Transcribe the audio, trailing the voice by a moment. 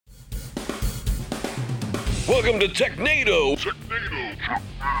Welcome to Technado.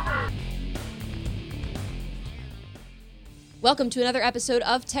 Welcome to another episode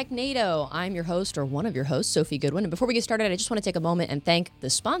of Technado. I'm your host, or one of your hosts, Sophie Goodwin. And before we get started, I just want to take a moment and thank the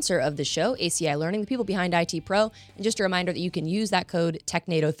sponsor of the show, ACI Learning, the people behind IT Pro. And just a reminder that you can use that code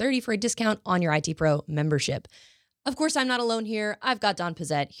Technado30 for a discount on your IT Pro membership. Of course, I'm not alone here. I've got Don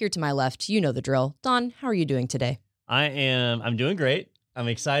Pizzette here to my left. You know the drill. Don, how are you doing today? I'm doing great. I'm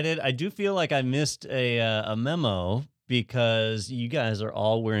excited. I do feel like I missed a memo because you guys are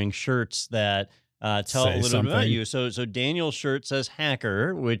all wearing shirts that tell a little bit about you. So Daniel's shirt says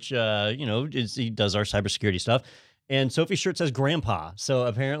hacker, which he does our cybersecurity stuff. And Sophie's shirt says grandpa. So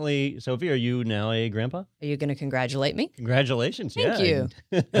apparently, Sophie, are you now a grandpa? Are you going to congratulate me? Congratulations. Thank you.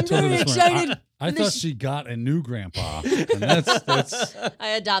 I'm very excited. I thought she got a new grandpa. And that's I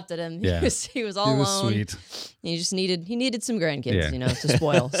adopted him. Yeah. He was all alone. Sweet. He just needed some grandkids, to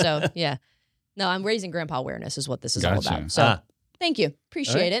spoil. So yeah. No, I'm raising grandpa awareness is what this is all about. So thank you.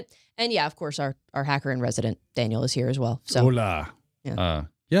 Appreciate it. And yeah, of course, our hacker in resident, Daniel, is here as well. So hola.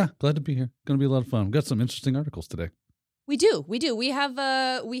 Yeah. Glad to be here. Going to be a lot of fun. We've got some interesting articles today. We do. We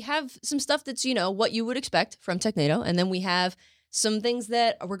have some stuff that's, what you would expect from Technado. And then we have some things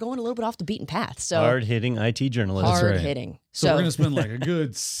that we're going a little bit off the beaten path. So hard-hitting IT journalism. Hard-hitting. So we're going to spend like a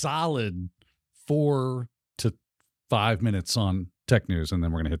good solid 4 to 5 minutes on tech news, and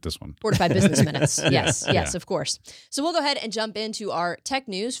then we're going to hit this one. 4 to 5 business minutes. Yes, of course. So we'll go ahead and jump into our tech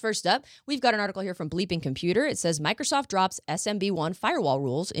news. First up, we've got an article here from Bleeping Computer. It says Microsoft drops SMB1 firewall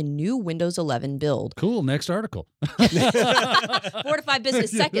rules in new Windows 11 build. Cool. Next article. 4 to 5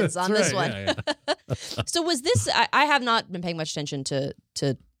 business seconds on this one. Yeah. So was this, I have not been paying much attention to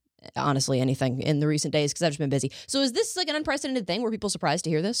honestly anything in the recent days because I've just been busy. So is this like an unprecedented thing? Were people surprised to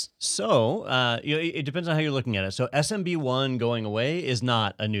hear this? So it depends on how you're looking at it. So SMB1 going away is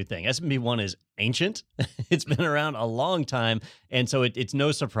not a new thing. SMB1 is ancient. It's been around a long time. And so it's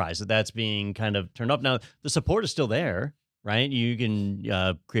no surprise that that's being kind of turned up. Now, the support is still there, right? You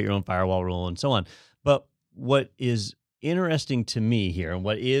can create your own firewall rule and so on. But what is interesting to me here and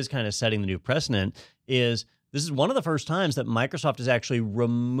what is kind of setting the new precedent is this is one of the first times that Microsoft has actually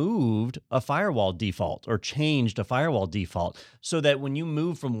removed a firewall default or changed a firewall default so that when you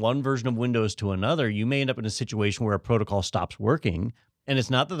move from one version of Windows to another, you may end up in a situation where a protocol stops working. And it's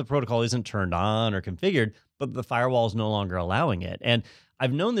not that the protocol isn't turned on or configured, but the firewall is no longer allowing it. And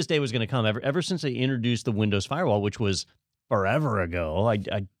I've known this day was going to come ever since they introduced the Windows firewall, which was forever ago.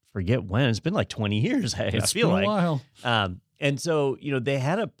 I forget when. It's been like 20 years, I feel like. It's been a while. And so, they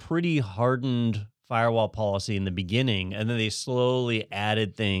had a pretty hardened firewall policy in the beginning, and then they slowly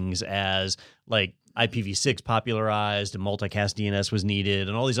added things as like IPv6 popularized and multicast DNS was needed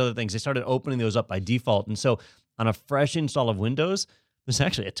and all these other things. They started opening those up by default. And so on a fresh install of Windows, there's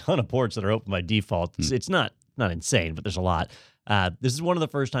actually a ton of ports that are open by default. It's not insane, but there's a lot. This is one of the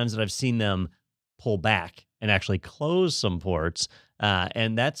first times that I've seen them pull back and actually close some ports.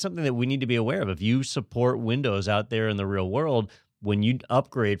 And that's something that we need to be aware of. If you support Windows out there in the real world, when you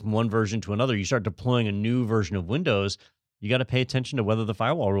upgrade from one version to another, you start deploying a new version of Windows, you got to pay attention to whether the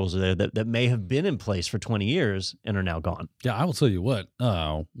firewall rules are there that may have been in place for 20 years and are now gone. Yeah, I will tell you what,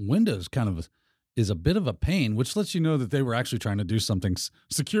 Windows kind of is a bit of a pain, which lets you know that they were actually trying to do something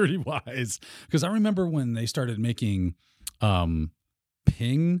security-wise. Because I remember when they started making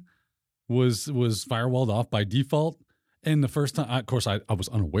ping was firewalled off by default. And the first time, of course, I was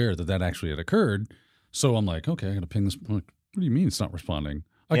unaware that actually had occurred. So I'm like, okay, I got to ping this. What do you mean it's not responding?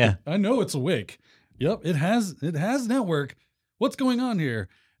 I know it's awake. Yep, it has network. What's going on here?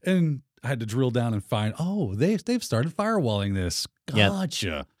 And I had to drill down and find, they've started firewalling this.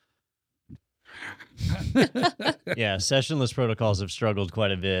 Gotcha. Yeah, sessionless protocols have struggled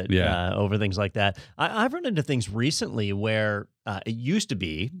quite a bit over things like that. I've run into things recently where it used to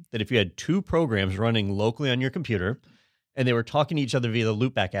be that if you had two programs running locally on your computer and they were talking to each other via the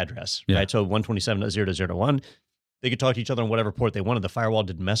loopback address, right? So 127.0.0.1, they could talk to each other on whatever port they wanted. The firewall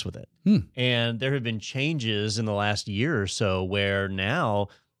didn't mess with it. And there have been changes in the last year or so where now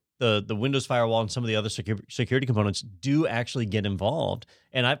the Windows firewall and some of the other security components do actually get involved.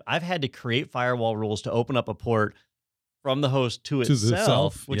 And I've had to create firewall rules to open up a port from the host to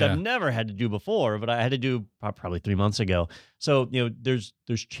itself, which I've never had to do before, but I had to do probably 3 months ago. So, there's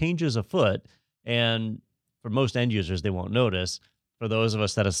changes afoot, and for most end users, they won't notice. For those of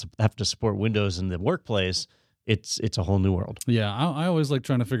us that have to support Windows in the workplace, it's a whole new world. Yeah, I always like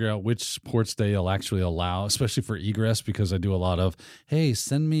trying to figure out which ports they'll actually allow, especially for egress, because I do a lot of, hey,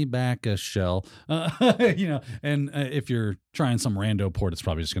 send me back a shell, and if you're trying some rando port, it's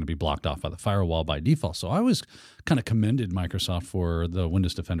probably just going to be blocked off by the firewall by default. So I always kind of commended Microsoft for the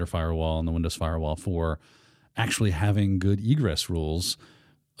Windows Defender firewall and the Windows firewall for actually having good egress rules.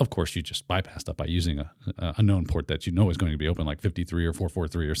 Of course, you just bypass that by using a known port that you know is going to be open, like 53 or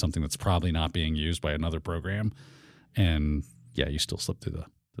 443 or something that's probably not being used by another program. And yeah, you still slip through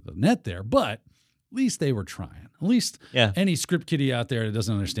the net there, but at least they were trying. At least any script kiddie out there that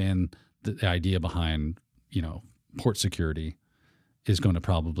doesn't understand the idea behind, port security is going to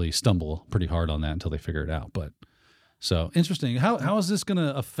probably stumble pretty hard on that until they figure it out. But so interesting. How is this going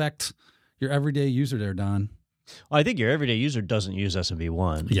to affect your everyday user there, Don? Well, I think your everyday user doesn't use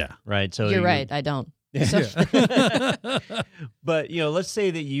SMB1. Yeah. Right. So you're right. I don't. So. But, let's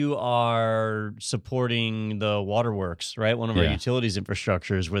say that you are supporting the waterworks, right? One of our utilities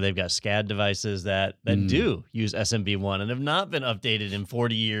infrastructures where they've got SCAD devices that do use SMB1 and have not been updated in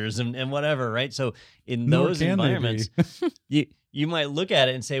 40 years and whatever, right? So in those environments, you might look at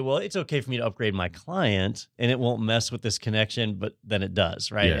it and say, well, it's okay for me to upgrade my client and it won't mess with this connection, but then it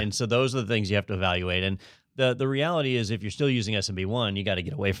does, right? Yeah. And so those are the things you have to evaluate. And the reality is if you're still using SMB1, you got to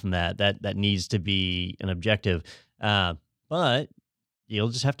get away from that. That needs to be an objective. But you'll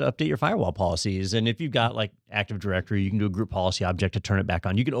just have to update your firewall policies. And if you've got like Active Directory, you can do a group policy object to turn it back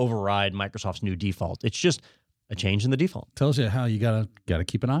on. You can override Microsoft's new default. It's just a change in the default. Tells you how you gotta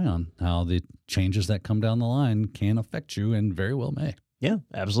keep an eye on how the changes that come down the line can affect you, and very well may. Yeah,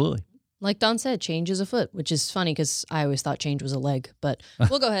 absolutely. Like Don said, change is a foot, which is funny because I always thought change was a leg. But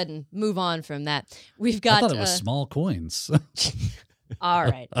we'll go ahead and move on from that. We've got. I thought it was small coins. All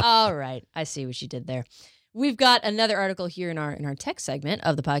right. I see what you did there. We've got another article here in our tech segment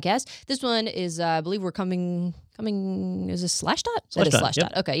of the podcast. This one is, I believe we're coming. Is this Slashdot? That is Slashdot.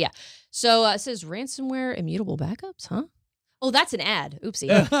 Yep. Okay, yeah. So it says ransomware immutable backups, huh? Oh, that's an ad. Oopsie.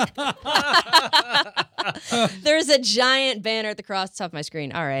 There's a giant banner at the top of my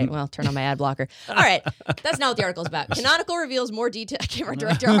screen. All right, well, turn on my ad blocker. All right, that's not what the article's about. Canonical reveals more detail. I gave our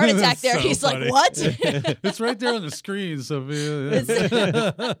director a heart attack there. So he's funny. Like, what? It's right there on the screen, Sophie.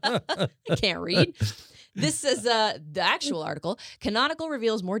 I can't read. This is the actual article. Canonical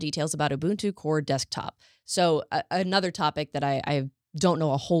reveals more details about Ubuntu Core Desktop. So another topic that I don't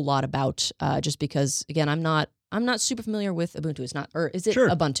know a whole lot about, just because, again, I'm not super familiar with Ubuntu. It's not, or is it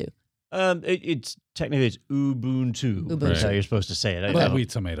Ubuntu? It's technically it's Ubuntu. Ubuntu. That's how you're supposed to say it. Well, we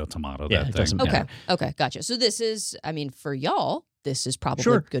tomato. Yeah, it doesn't matter. Okay, gotcha. So this is, for y'all, this is probably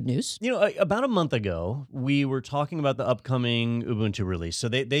good news. About a month ago, we were talking about the upcoming Ubuntu release. So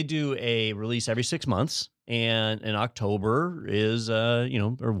they do a release every 6 months, and in October is,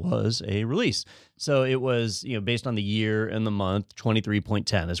 was a release. So it was, based on the year and the month,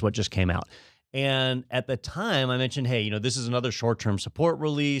 23.10 is what just came out. And at the time, I mentioned, hey, this is another short-term support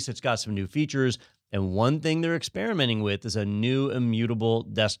release. It's got some new features. And one thing they're experimenting with is a new immutable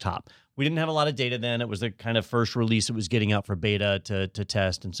desktop. We didn't have a lot of data then. It was the kind of first release it was getting out for beta to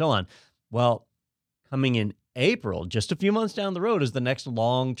test and so on. Well, coming in April, just a few months down the road, is the next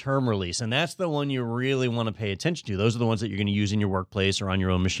long-term release. And that's the one you really want to pay attention to. Those are the ones that you're going to use in your workplace or on your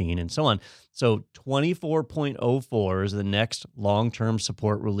own machine and so on. So 24.04 is the next long-term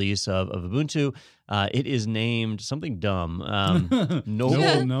support release of Ubuntu. It is named something dumb. Noble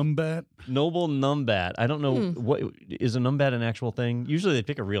Numbat? Noble Numbat. I don't know. What is a Numbat an actual thing? Usually they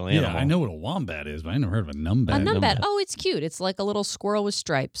pick a real animal. Yeah, I know what a wombat is, but I never heard of a Numbat. A Numbat. Oh, it's cute. It's like a little squirrel with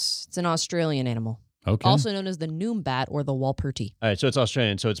stripes. It's an Australian animal. Okay. Also known as the Noombat or the Walpurti. All right, so it's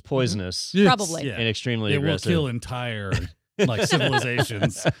Australian, so it's poisonous. Probably. And extremely aggressive. It will kill entire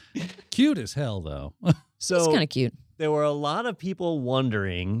civilizations. Cute as hell, though. So it's kind of cute. There were a lot of people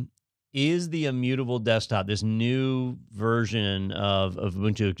wondering, is the immutable desktop, this new version of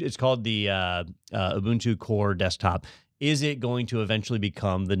Ubuntu, it's called the Ubuntu Core Desktop, is it going to eventually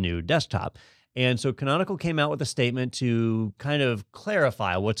become the new desktop? And so Canonical came out with a statement to kind of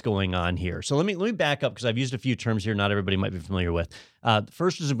clarify what's going on here. So let me back up because I've used a few terms here not everybody might be familiar with.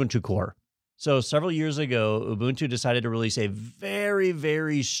 First is Ubuntu Core. So several years ago, Ubuntu decided to release a very,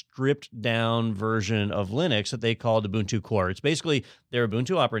 very stripped down version of Linux that they called Ubuntu Core. It's basically their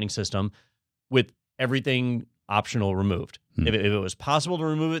Ubuntu operating system with everything optional removed. If it was possible to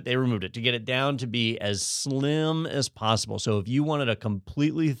remove it, they removed it to get it down to be as slim as possible. So if you wanted a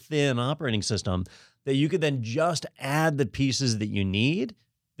completely thin operating system that you could then just add the pieces that you need,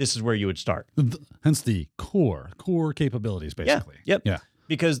 this is where you would start. Hence the core capabilities, basically. Yeah.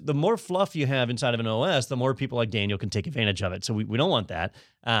 Because the more fluff you have inside of an OS, the more people like Daniel can take advantage of it. So we don't want that.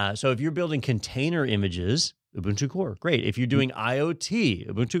 So if you're building container images, Ubuntu Core, great. If you're doing IoT,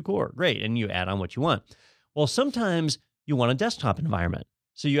 Ubuntu Core, great. And you add on what you want. Well, sometimes you want a desktop environment.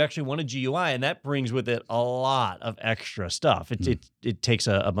 So you actually want a GUI, and that brings with it a lot of extra stuff. It takes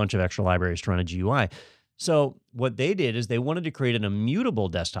a bunch of extra libraries to run a GUI. So what they did is they wanted to create an immutable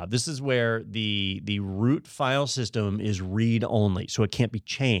desktop. This is where the root file system is read-only, so it can't be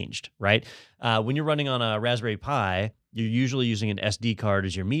changed, right? When you're running on a Raspberry Pi, you're usually using an SD card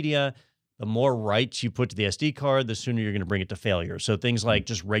as your media. The more writes you put to the SD card, the sooner you're going to bring it to failure. So things like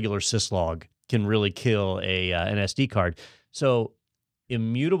just regular syslog can really kill an SD card. So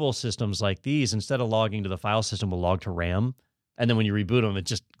immutable systems like these, instead of logging to the file system, will log to RAM. And then when you reboot them, it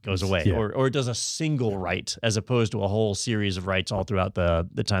just goes away. Yeah. Or it does a single write as opposed to a whole series of writes all throughout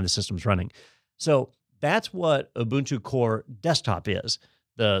the time the system's running. So that's what Ubuntu Core Desktop is.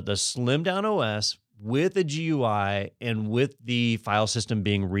 The slimmed down OS with a GUI and with the file system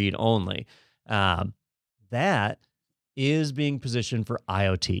being read-only. That is being positioned for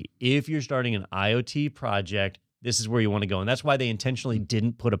IoT. If you're starting an IoT project, this is where you want to go. And that's why they intentionally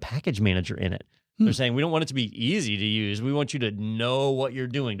didn't put a package manager in it. They're saying, we don't want it to be easy to use. We want you to know what you're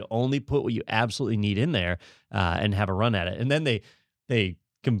doing, to only put what you absolutely need in there and have a run at it. And then they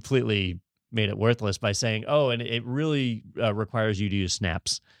completely made it worthless by saying, oh, and it really requires you to use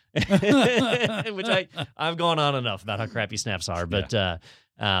snaps, which I've gone on enough about how crappy snaps are. But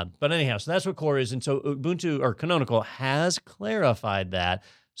anyhow, so that's what Core is. And so Ubuntu or Canonical has clarified that.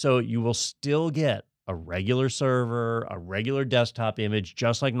 So you will still get a regular server, a regular desktop image,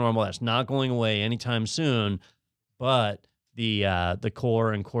 just like normal. That's not going away anytime soon, but the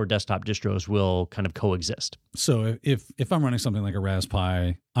Core and Core Desktop distros will kind of coexist. So if I'm running something like a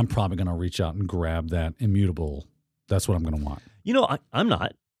Raspberry Pi, I'm probably going to reach out and grab that immutable. That's what I'm going to want. You know, I'm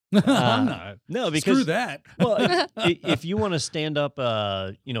not. I'm not. No, because screw that. Well, if you want to stand up,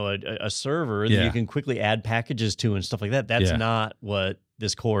 a server that you can quickly add packages to and stuff like that, that's not what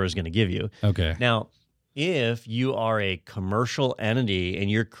this Core is going to give you. Okay. Now, if you are a commercial entity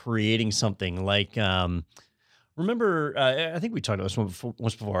and you're creating something like, remember, I think we talked about this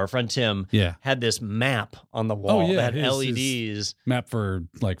once before. Our friend Tim had this map on the wall that had LEDs. His map for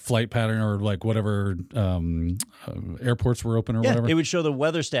like flight pattern or like whatever airports were open or whatever. It would show the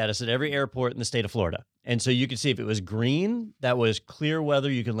weather status at every airport in the state of Florida. And so you could see if it was green, that was clear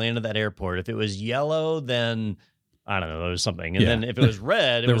weather, you could land at that airport. If it was yellow, then I don't know, there was something. And then if it was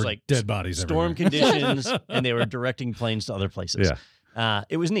red, it was like dead bodies storm conditions, and they were directing planes to other places. Yeah.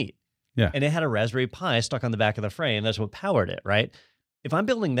 It was neat. Yeah. And it had a Raspberry Pi stuck on the back of the frame. That's what powered it, right? If I'm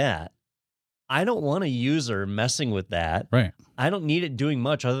building that, I don't want a user messing with that. Right. I don't need it doing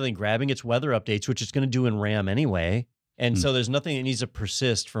much other than grabbing its weather updates, which it's going to do in RAM anyway. And so there's nothing that needs to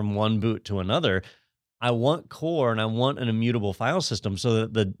persist from one boot to another. I want Core and I want an immutable file system so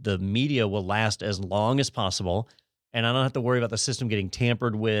that the media will last as long as possible. And I don't have to worry about the system getting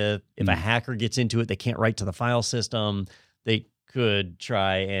tampered with. If a hacker gets into it, they can't write to the file system. They could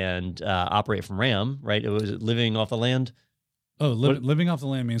try and operate from RAM, right? It was living off the land. Oh, living off the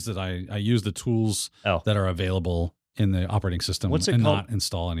land means that I use the tools that are available in the operating system and not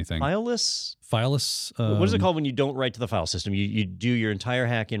install anything. Fileless? Fileless? What is it called when you don't write to the file system? You do your entire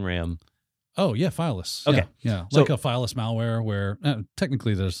hack in RAM. Oh, yeah, fileless. Okay. Yeah. Like a fileless malware where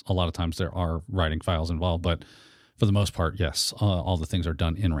technically there's a lot of times there are writing files involved, but for the most part, yes, all the things are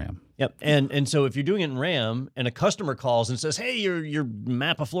done in RAM. Yep. And so if you're doing it in RAM and a customer calls and says, hey, your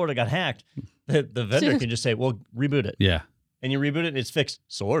map of Florida got hacked, the vendor can just say, well, reboot it. Yeah. And you reboot it and it's fixed,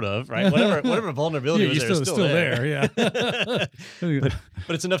 sort of, right? Whatever vulnerability was there is still there. Yeah. but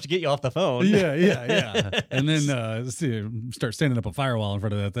it's enough to get you off the phone. Yeah. And then start standing up a firewall in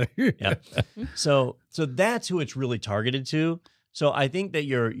front of that thing. Yeah. So that's who it's really targeted to. So I think that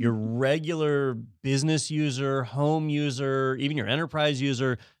your regular business user, home user, even your enterprise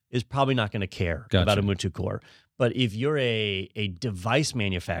user is probably not going to care about Ubuntu Core. But if you're a device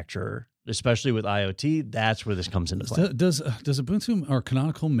manufacturer, especially with IoT, that's where this comes into play. Does Ubuntu or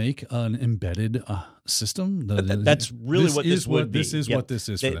Canonical make an embedded system? That's really what this would be. This is what this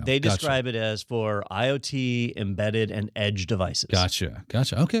is for them. They describe it as for IoT, embedded, and edge devices. Gotcha.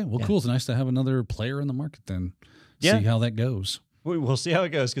 Okay, well, cool. It's nice to have another player in the market then. See how that goes. We'll see how it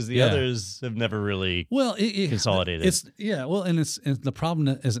goes because the others have never really consolidated. It's the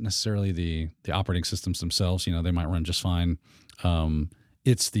problem isn't necessarily the operating systems themselves. You know, they might run just fine.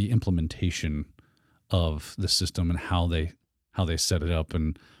 It's the implementation of the system and how they set it up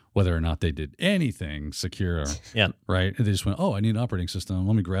and whether or not they did anything secure. Yeah. Right. And they just went, oh, I need an operating system.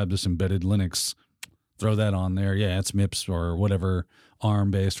 Let me grab this embedded Linux, throw that on there. Yeah, it's MIPS or whatever ARM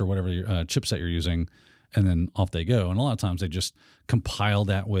based or whatever chipset you're using. And then off they go. And a lot of times they just compile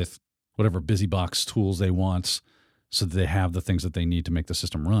that with whatever BusyBox tools they want so that they have the things that they need to make the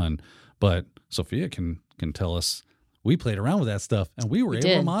system run. But Sophia can tell us we played around with that stuff, and we were able to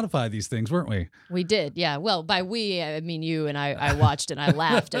did. modify these things, weren't we? We did, yeah. Well, by we, I mean you, and I watched and I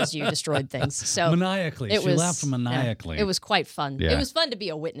laughed as you destroyed things. So Maniacally. She laughed maniacally. it was quite fun. Yeah. It was fun to be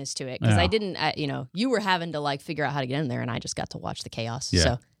a witness to it because Yeah. I didn't, you were having to like figure out how to get in there, and I just got to watch the chaos. Yeah.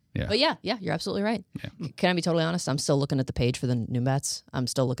 So. Yeah. But yeah, you're absolutely right. Yeah. Can I be totally honest? I'm still looking at the page for the Numbats. I'm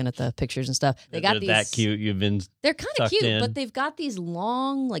still looking at the pictures and stuff. They got They're these. that cute. You've been They're kind of sucked cute, in. but they've got these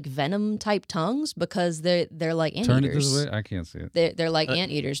long, like venom type tongues because they're like Turn it anteaters. this way. I can't see it. They're like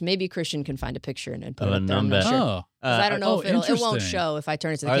anteaters. Maybe Christian can find a picture and put it up there. I'm not Numbat. sure. Oh. 'Cause I don't know if it won't interesting. show if I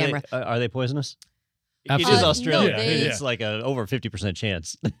turn it to the are camera. Are they poisonous? It Absolutely. is No, Australia. they- It's like a over 50%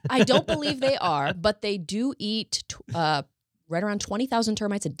 chance. I don't believe they are, but they do eat right around 20,000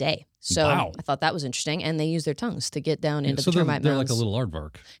 termites a day. So Wow. I thought that was interesting, and they use their tongues to get down into So the termite they're like a mounds. little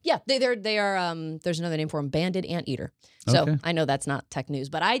aardvark. Yeah, they are. There's another name for them: banded anteater. So Okay. I know that's not tech news,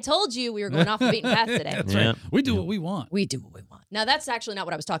 but I told you we were going off the beaten path today. That's Yeah. right. We do what we want. We do what we want. Now, that's actually not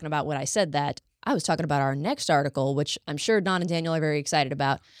what I was talking about when I said that. I was talking about our next article, which I'm sure Don and Daniel are very excited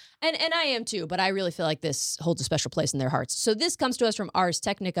about. And I am too, but I really feel like this holds a special place in their hearts. So this comes to us from Ars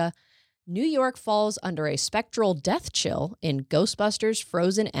Technica. New York falls under a spectral death chill in Ghostbusters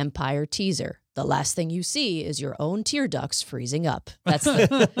Frozen Empire teaser. The last thing you see is your own tear ducts freezing up. That's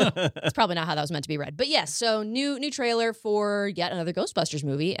probably not how that was meant to be read. But yes, so new trailer for yet another Ghostbusters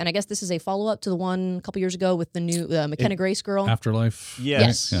movie. And I guess this is a follow-up to the one a couple years ago with the new McKenna Grace girl. Afterlife.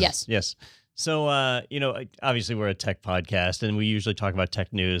 Yes. Yes. Yes. So, obviously we're a tech podcast and we usually talk about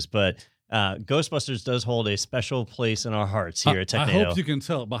tech news, but Ghostbusters does hold a special place in our hearts here at Technado. I hope you can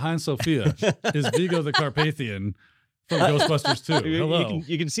tell. Behind Sophia is Vigo the Carpathian from Ghostbusters 2. Hello.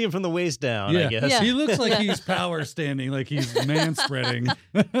 You can see him from the waist down, yeah. I guess. Yeah. He looks like he's power standing, like he's man spreading.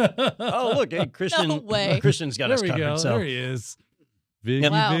 Oh, look, hey, Christian. No way. Christian's got There us we covered. go. So. There he is. Viggy,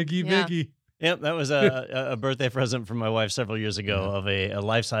 Wow. Viggy, Yeah. Viggy. Yep, that was a birthday present from my wife several years ago of a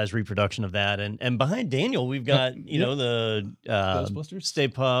life-size reproduction of that. And behind Daniel, we've got, the Ghostbusters? Stay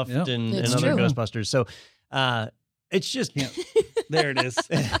Puffed Yep. and It's other true. Ghostbusters. So it's just, there it is.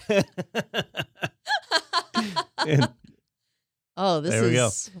 And Oh, this There we go.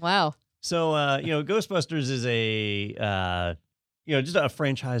 is wow. so, Ghostbusters is a, just a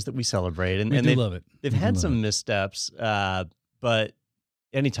franchise that we celebrate. And, We and do they've, love it. they've We do had love some it. missteps, but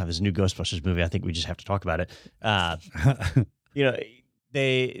anytime there's a new Ghostbusters movie, I think we just have to talk about it.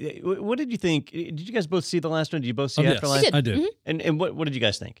 What did you think? Did you guys both see the last one? Did you both see Oh, yes. Afterlife? We did. I did. Mhm. And what did you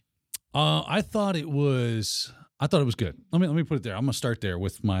guys think? I thought it was good. Let me put it there. I'm gonna start there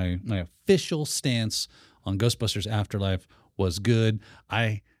with my official stance on Ghostbusters Afterlife was good.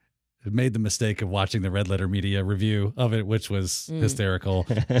 I made the mistake of watching the Red Letter Media review of it, which was hysterical.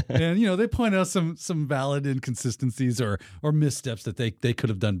 And they point out some valid inconsistencies or missteps that they could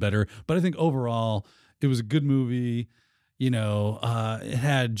have done better. But I think overall it was a good movie. It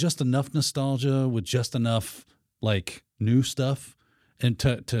had just enough nostalgia with just enough like new stuff and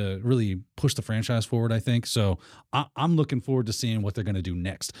to really push the franchise forward, I think. So I'm looking forward to seeing what they're going to do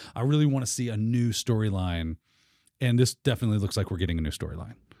next. I really want to see a new storyline, and this definitely looks like we're getting a new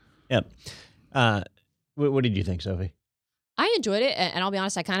storyline. Yep. What did you think, Sophie? I enjoyed it, and I'll be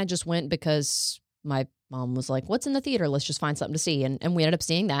honest, I kind of just went because my mom was like, "What's in the theater? Let's just find something to see," and we ended up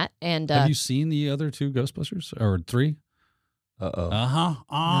seeing that. And Have you seen the other two Ghostbusters or three? Uh-oh. Uh-huh.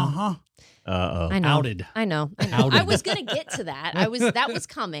 Uh-oh. I know, Outed. I know. Outed. I was gonna get to that. That was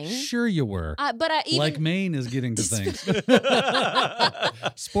coming. Sure you were. But I even Like Maine is getting to things.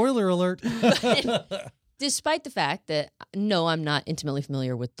 Spoiler alert. despite the fact that no, I'm not intimately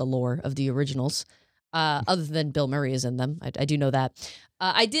familiar with the lore of the originals, other than Bill Murray is in them. I do know that.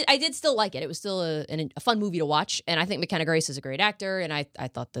 I did still like it. It was still a fun movie to watch, and I think McKenna Grace is a great actor, and I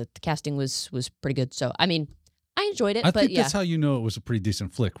thought that the casting was pretty good. So I mean, I enjoyed it. I but think yeah, that's how you know it was a pretty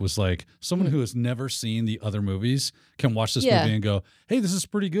decent flick, was like someone who has never seen the other movies can watch this Yeah. movie and go, hey, this is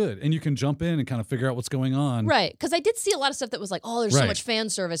pretty good. And you can jump in and kind of figure out what's going on. right? Because I did see a lot of stuff that was like, oh, there's so Right. much fan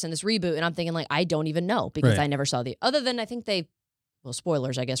service in this reboot, and I'm thinking like, I don't even know because Right. I never saw the other than I think well,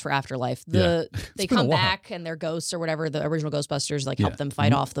 spoilers, I guess, for Afterlife. Yeah. They been a come while. back and they're ghosts or whatever. The original Ghostbusters like Yeah. help them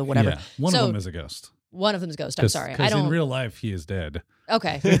fight off the whatever. Yeah. One So- of them is a ghost. One of them's ghost. I'm sorry. I Because don't. in real life, he is dead.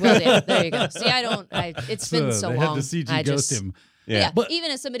 Okay. Well, yeah. There you go. See, it's been so they long. had to CG I ghost just, him. Yeah. But-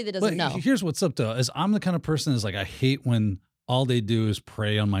 even as somebody that But doesn't know. here's what's up, though, is I'm the kind of person is like, I hate when all they do is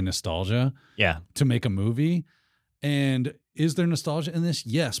prey on my nostalgia Yeah. to make a movie. And is there nostalgia in this?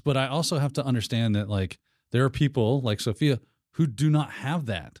 Yes. But I also have to understand that, like, there are people like Sophia who do not have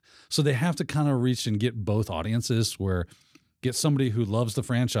that. So they have to kind of reach and get both audiences, where get somebody who loves the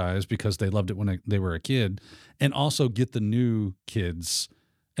franchise because they loved it when they were a kid, and also get the new kids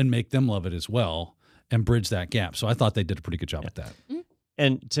and make them love it as well. and bridge that gap. So I thought they did a pretty good job with that.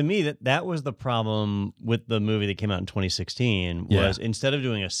 And to me, that was the problem with the movie that came out in 2016 was instead of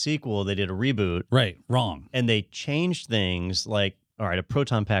doing a sequel, they did a reboot. Right. Wrong. And they changed things like, all right, a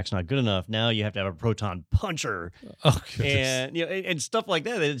proton pack's not good enough. Now you have to have a proton puncher. Oh, and and stuff like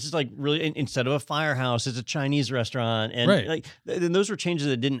that. It's just like really, instead of a firehouse, it's a Chinese restaurant. And and those were changes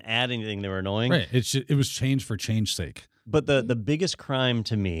that didn't add anything. They were annoying. Right. It was change for change's sake. But the biggest crime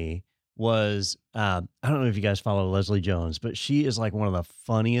to me was, I don't know if you guys follow Leslie Jones, but she is like one of the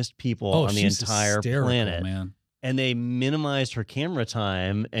funniest people on the entire planet. Man. And they minimized her camera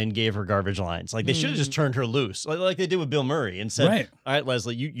time and gave her garbage lines. Like they should have just turned her loose, like they did with Bill Murray, and said, "All right,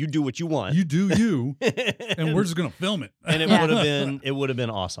 Leslie, you do what you want. You do you, and we're just gonna film it." And it would have been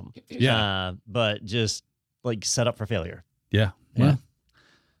awesome. Yeah, but just like set up for failure. Yeah.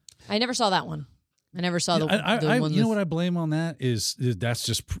 I never saw that one. I never saw the one. You know what I blame on that is that's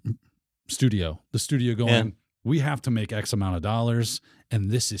just studio. The studio going, we have to make X amount of dollars,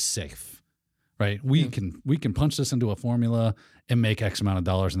 and this is safe. Right, we can punch this into a formula and make X amount of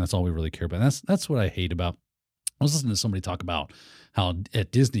dollars, and that's all we really care about. That's what I hate about. I was listening to somebody talk about how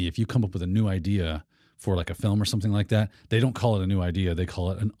at Disney, if you come up with a new idea for like a film or something like that, they don't call it a new idea; they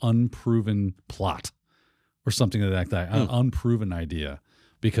call it an unproven plot or something like that. An unproven idea,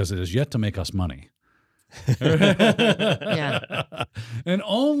 because it is yet to make us money. And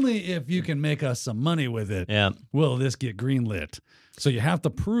only if you can make us some money with it will this get greenlit. So you have to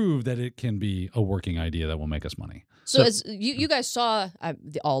prove that it can be a working idea that will make us money. So as you guys saw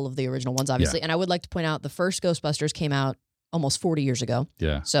all of the original ones, obviously, and I would like to point out the first Ghostbusters came out almost 40 years ago.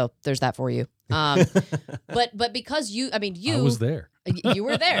 Yeah. So there's that for you. But because I was there. You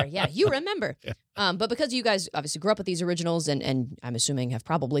were there. Yeah, you remember. But because you guys obviously grew up with these originals and I'm assuming have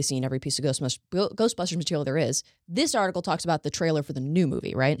probably seen every piece of Ghostbusters material there is, this article talks about the trailer for the new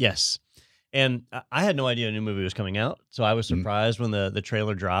movie, right? Yes. And I had no idea a new movie was coming out, so I was surprised when the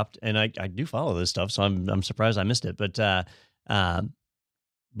trailer dropped. And I do follow this stuff, so I'm surprised I missed it. But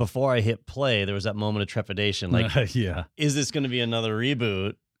before I hit play, there was that moment of trepidation, like, is this going to be another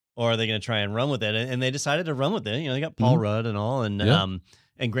reboot, or are they going to try and run with it? And they decided to run with it. You know, they got Paul Rudd and all, and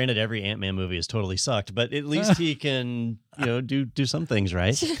granted, every Ant-Man movie has totally sucked, but at least he can do some things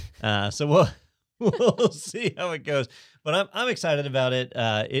right. So we'll see how it goes. But I'm excited about it.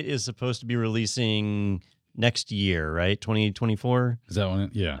 It is supposed to be releasing next year, right? 2024. Is that one?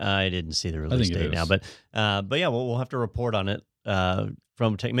 Yeah. I didn't see the release date now, but yeah, we'll have to report on it.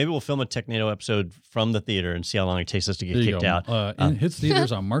 Maybe we'll film a Technado episode from the theater and see how long it takes us to get kicked out. And it hits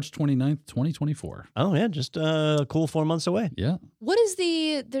theaters on March 29th, 2024. Oh yeah, just a cool 4 months away. Yeah. What is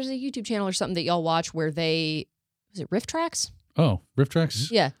there's a YouTube channel or something that y'all watch where is it Riff Tracks? Oh, Riff Tracks?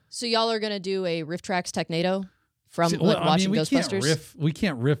 Yeah. So y'all are going to do a Riff Tracks Technado from watching Ghostbusters? We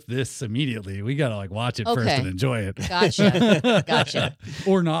can't riff this immediately. We got to watch it first and enjoy it. Gotcha.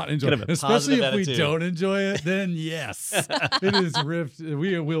 Or not enjoy it. Especially if we don't enjoy it, then yes, it is riffed.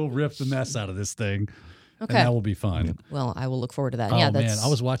 We will riff the mess out of this thing. Okay. And that will be fun. Well, I will look forward to that. Oh, man. I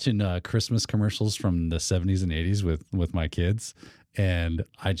was watching Christmas commercials from the 70s and 80s with my kids, and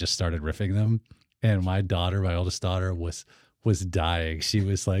I just started riffing them. And my oldest daughter, was dying. She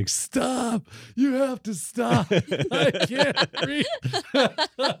was like, "Stop! You have to stop! I can't read."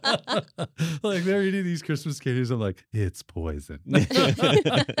 They're eating these Christmas candies. I'm like, it's poison.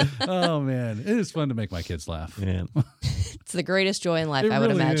 Oh man, it is fun to make my kids laugh. Yeah. It's the greatest joy in life, I would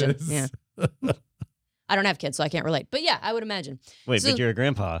imagine. Is. Yeah. I don't have kids, so I can't relate. But yeah, I would imagine. Wait, but you're a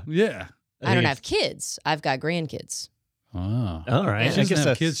grandpa. Yeah. I don't have kids. I've got grandkids. Oh. All right. She doesn't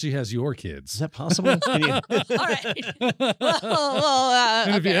have kids, she has your kids. Is that possible? All right.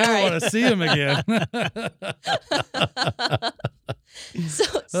 And if you ever want to see them again.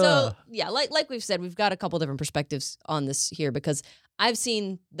 So yeah, like we've said, we've got a couple different perspectives on this here because I've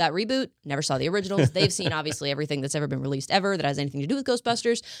seen that reboot, never saw the originals. They've seen obviously everything that's ever been released ever that has anything to do with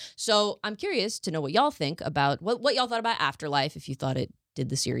Ghostbusters. So I'm curious to know what y'all think about what y'all thought about Afterlife, if you thought it did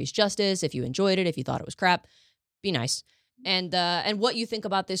the series justice, if you enjoyed it, if you thought it was crap. Be nice. And what you think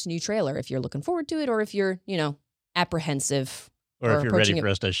about this new trailer, if you're looking forward to it or if you're, apprehensive. Or if you're ready for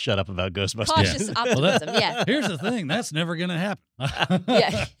us to shut up about Ghostbusters. Cautious optimism, yeah. Here's the thing. That's never going to happen.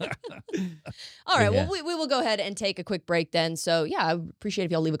 Yeah. All right. Yeah. Well, we will go ahead and take a quick break then. So, yeah, I appreciate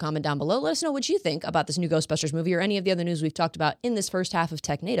if y'all leave a comment down below. Let us know what you think about this new Ghostbusters movie or any of the other news we've talked about in this first half of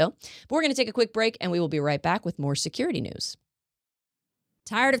Technado. But we're going to take a quick break, and we will be right back with more security news.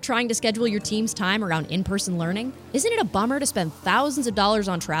 Tired of trying to schedule your team's time around in-person learning? Isn't it a bummer to spend thousands of dollars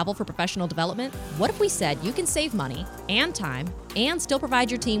on travel for professional development? What if we said you can save money and time and still provide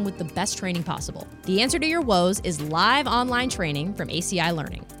your team with the best training possible? The answer to your woes is live online training from ACI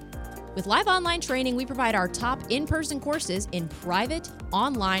Learning. With live online training, we provide our top in-person courses in private,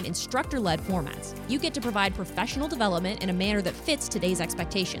 online, instructor-led formats. You get to provide professional development in a manner that fits today's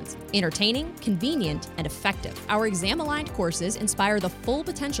expectations. Entertaining, convenient, and effective. Our exam-aligned courses inspire the full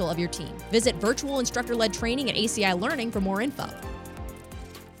potential of your team. Visit virtual instructor-led training at ACI Learning for more info.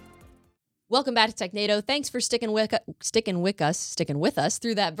 Welcome back to Technado. Thanks for sticking with us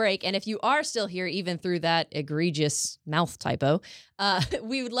through that break. And if you are still here, even through that egregious mouth typo,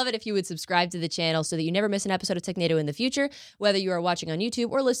 we would love it if you would subscribe to the channel so that you never miss an episode of Technado in the future, whether you are watching on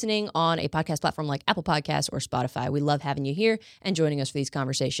YouTube or listening on a podcast platform like Apple Podcasts or Spotify. We love having you here and joining us for these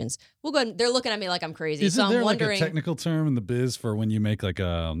conversations. We'll go ahead, they're looking at me like I'm crazy. Isn't so I'm there wondering, like a technical term in the biz for when you make like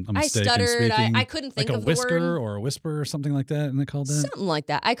a mistake I stuttered. in speaking? I couldn't think like of a the whisker word. or a whisper or something like that, and they called that Something like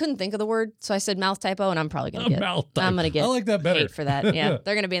that. I couldn't think of the word, so I said mouth typo, and I'm probably going to get mouth typo. I'm going to get I like that better. hate for that. Yeah,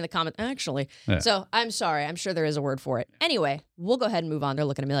 they're going to be in the comments, actually. Yeah. So I'm sorry. I'm sure there is a word for it. Anyway, we'll go ahead and move on. They're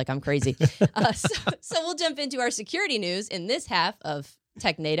looking at me like I'm crazy. So we'll jump into our security news in this half of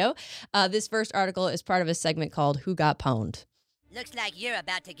Technado. This first article is part of a segment called Who Got Pwned? Looks like you're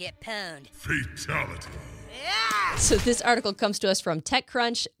about to get pwned. Fatality. Yeah! So this article comes to us from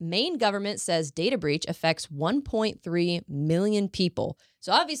TechCrunch. Maine government says data breach affects 1.3 million people.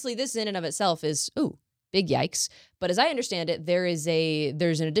 So obviously this in and of itself is, big yikes. But as I understand it, there's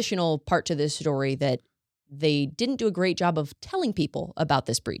an additional part to this story that they didn't do a great job of telling people about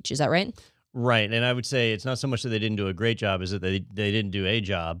this breach. Is that right? Right. And I would say it's not so much that they didn't do a great job as that they didn't do a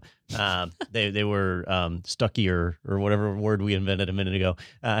job. They were stucky or whatever word we invented a minute ago.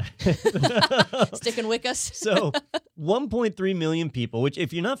 Sticking with us. So 1.3 million people, which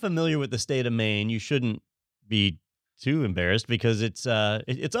if you're not familiar with the state of Maine, you shouldn't be too embarrassed because it's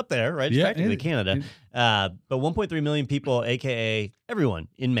up there, right? It's practically Canada. But 1.3 million people, a.k.a. everyone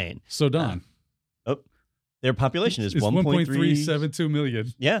in Maine. So, Don. Their population is 1.372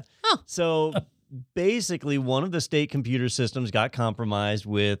 million. Yeah. Oh. So basically, one of the state computer systems got compromised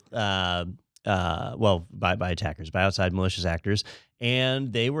with, by attackers, by outside malicious actors,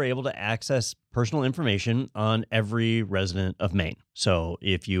 and they were able to access personal information on every resident of Maine. So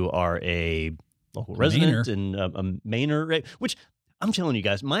if you are a local resident and a Mainer, right, which I'm telling you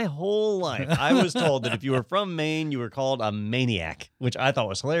guys, my whole life, I was told that if you were from Maine, you were called a maniac, which I thought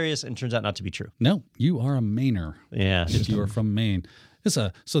was hilarious and turns out not to be true. No, you are a Mainer. Yeah. If you are from Maine. So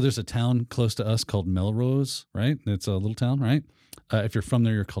there's a town close to us called Melrose, right? It's a little town, right? If you're from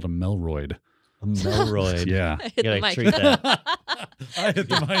there, you're called a Melroid. A Melroid. Yeah. I hit the mic. Treat that. I hit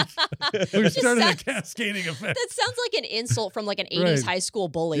the mic. We started a cascading effect. That sounds like an insult from like an 80s high school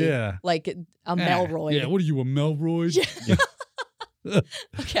bully. Yeah. Like a Melroid. Yeah, what are you, a Melroid? Yeah.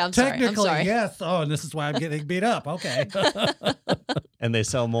 Okay, I'm sorry. Technically, yes. Oh, and this is why I'm getting beat up. Okay. And they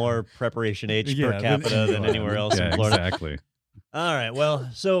sell more Preparation H per capita than anywhere else in Florida. Exactly. All right. Well,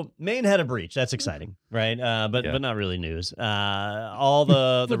 so Maine had a breach. That's exciting, right? But not really news. All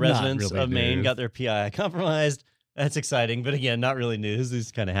the residents of Maine got their PII compromised. That's exciting, but again, not really news.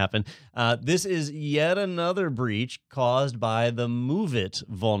 This kind of happened. This is yet another breach caused by the MoveIt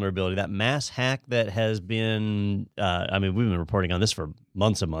vulnerability, that mass hack that has been, we've been reporting on this for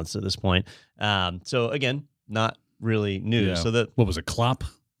months and months at this point. So again, not really news. Yeah. So what was it, Clop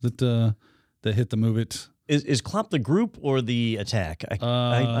that hit the MoveIt? Is Clop the group or the attack?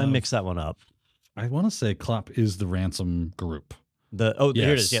 I mixed that one up. I want to say Clop is the ransom group. Here it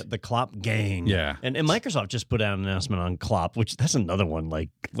is. Yeah, the Clop gang. Yeah. And Microsoft just put out an announcement on Clop, which that's another one. Like,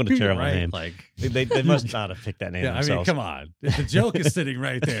 what a terrible name. Like they must not have picked that name themselves. I mean, come on. The joke is sitting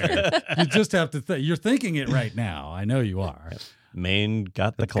right there. You just have to you're thinking it right now. I know you are. Yep. Maine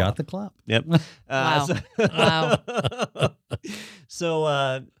got the Clop. Got the Clop. Yep. Wow. Wow.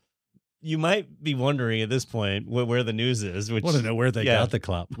 So you might be wondering at this point where the news is. Which, I want to know where they got the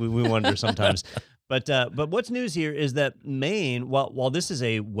Clop. We wonder sometimes. But what's news here is that Maine, while this is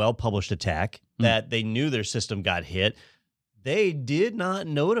a well-published attack, that they knew their system got hit, they did not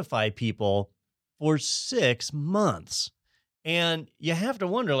notify people for 6 months. And you have to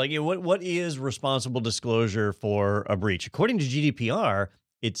wonder, like, what is responsible disclosure for a breach? According to GDPR,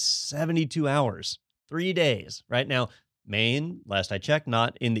 it's 72 hours, 3 days. Right now, Maine, last I checked,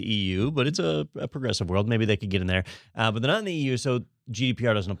 not in the EU, but it's a progressive world. Maybe they could get in there. But they're not in the EU, so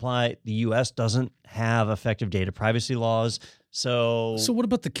GDPR doesn't apply. The U.S. doesn't have effective data privacy laws. So what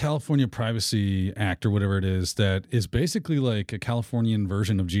about the California Privacy Act or whatever it is that is basically like a Californian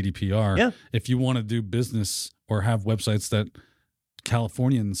version of GDPR? Yeah. If you want to do business or have websites that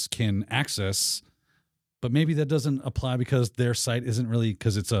Californians can access, but maybe that doesn't apply because their site isn't really,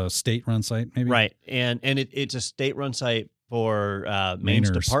 because it's a state-run site, maybe? Right. And it's a state-run site for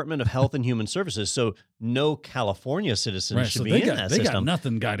Maine's Mainers. Department of Health and Human Services. So no California citizens Right. should So be they in got that they system. got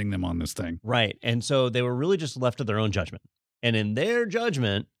nothing guiding them on this thing. Right. And so they were really just left to their own judgment. And in their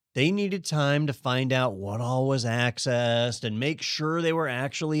judgment, they needed time to find out what all was accessed and make sure they were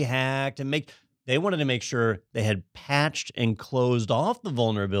actually hacked and they wanted to make sure they had patched and closed off the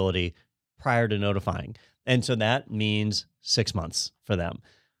vulnerability prior to notifying. And so that means 6 months for them.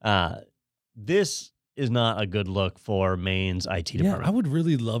 This is not a good look for Maine's IT department. Yeah, I would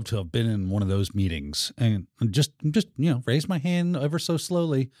really love to have been in one of those meetings and just raise my hand ever so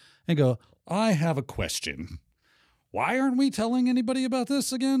slowly and go, I have a question. Why aren't we telling anybody about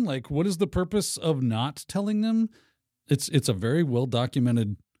this again? Like, what is the purpose of not telling them? It's a very well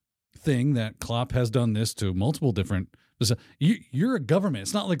documented thing that Klopp has done this to multiple different. You're a government.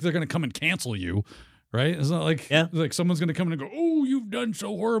 It's not like they're going to come and cancel you, right? It's not like like someone's going to come in and go, oh, you've done so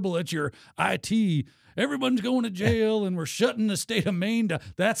horrible at your IT. Everyone's going to jail and we're shutting the state of Maine down.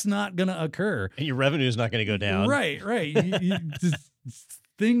 That's not going to occur. And your revenue is not going to go down. Right.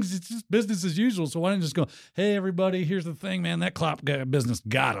 Things, it's just business as usual. So why don't you just go, hey, everybody, here's the thing, man. That Klopp business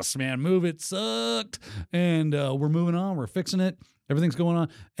got us, man. Move it sucked. And we're moving on. We're fixing it. Everything's going on.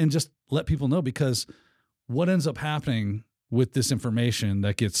 And just let people know, because what ends up happening with this information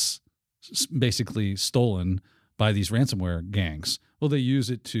that gets basically stolen by these ransomware gangs? Well, they use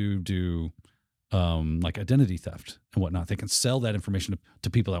it to do like identity theft and whatnot. They can sell that information to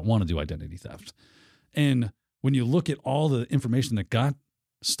people that want to do identity theft. And when you look at all the information that got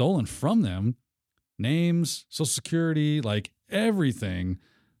stolen from them, names, social security, like everything,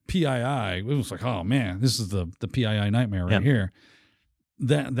 PII, it was like, oh man, this is the PII nightmare right here.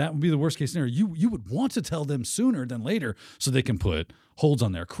 That would be the worst case scenario. You would want to tell them sooner than later so they can put holds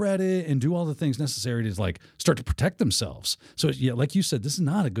on their credit and do all the things necessary to like start to protect themselves. So yeah, like you said, this is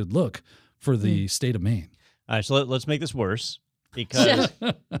not a good look for the state of Maine. All right, so let's make this worse, because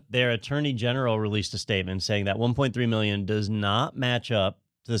their attorney general released a statement saying that 1.3 million does not match up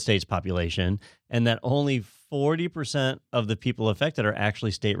to the state's population, and that only 40% of the people affected are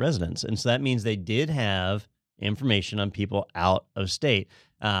actually state residents. And so that means they did have information on people out of state,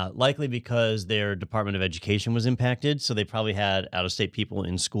 likely because their Department of Education was impacted. So they probably had out-of-state people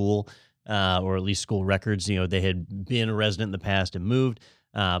in school, or at least school records. They had been a resident in the past and moved,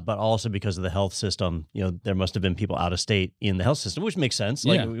 but also because of the health system. There must have been people out of state in the health system, which makes sense.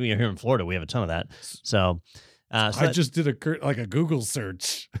 Like here in Florida, we have a ton of that. So I just did a Google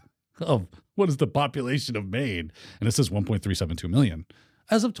search of what is the population of Maine, and it says 1.372 million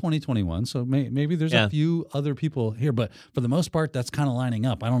as of 2021. So maybe there's a few other people here, but for the most part, that's kind of lining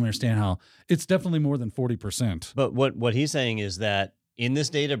up. I don't understand how it's definitely more than 40%. But what he's saying is that in this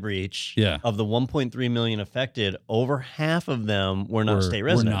data breach, of the 1.3 million affected, over half of them were not state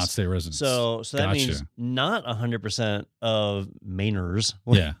residents. Were not state residents. So that means not 100% of Mainers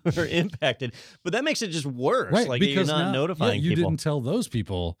were impacted. But that makes it just worse. Right, like because you're not notifying you people. didn't tell those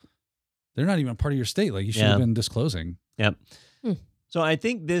people. They're not even part of your state. Like you should have been disclosing. Yep. So I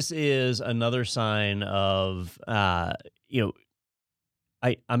think this is another sign of, I'm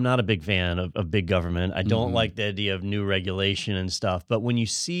not a big fan of big government. I don't like the idea of new regulation and stuff. But when you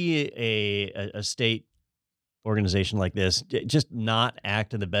see a state organization like this just not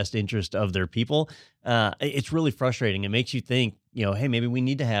act in the best interest of their people, it's really frustrating. It makes you think, hey, maybe we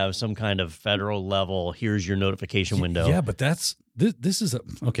need to have some kind of federal level, here's your notification window. Yeah, but this is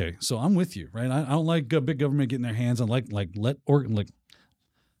okay. So I'm with you, right? I don't like big government getting their hands on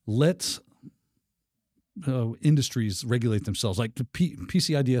let industries regulate themselves, like the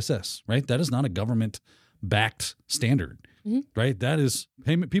PCI DSS, right? That is not a government-backed standard, right? That is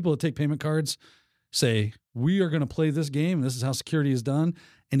payment. People that take payment cards say, we are going to play this game. This is how security is done.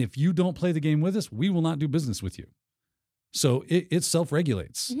 And if you don't play the game with us, we will not do business with you. So it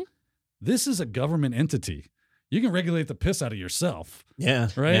self-regulates. This is a government entity. You can regulate the piss out of yourself. Yeah.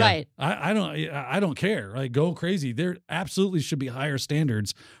 Right. Yeah. Right. I don't care. Like, go crazy. There absolutely should be higher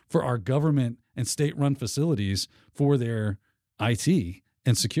standards for our government and state-run facilities for their IT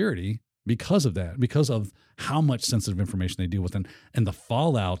and security because of that, because of how much sensitive information they deal with and the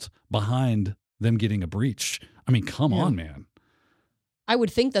fallout behind them getting a breach. I mean, come on, man. I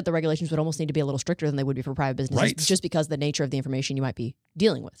would think that the regulations would almost need to be a little stricter than they would be for private businesses, Right. just because of the nature of the information you might be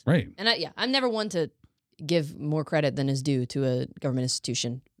dealing with. Right. And I'm never one to give more credit than is due to a government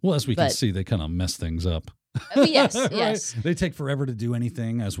institution. Well, as we can see, they kind of mess things up. Yes, Right? yes. They take forever to do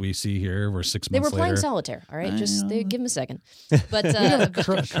anything, as we see here. We're 6 They months were playing later. solitaire, all right? They give them a second. But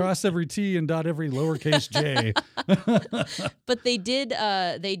Cross every T and dot every lowercase J. but they did,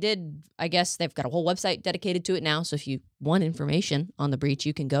 I guess they've got a whole website dedicated to it now. So if you want information on the breach,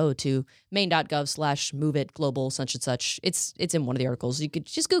 you can go to maine.gov/moveitglobal such and such. It's in one of the articles. You could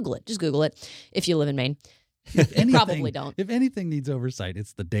just Google it. Just Google it if you live in Maine. Probably don't. If anything needs oversight,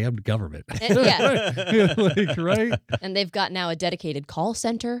 it's the damned government. Yeah. Like, right? And they've got now a dedicated call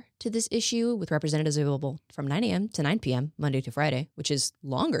center to this issue with representatives available from 9 a.m. to 9 p.m. Monday to Friday, which is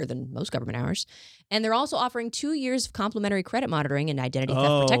longer than most government hours. And they're also offering 2 years of complimentary credit monitoring and identity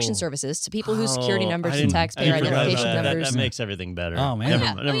theft protection services to people whose security numbers and taxpayer identification numbers. That makes everything better. Oh, man.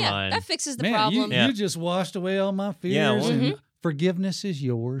 Never mind. That fixes the Man, problem. you just washed away all my fears. And forgiveness is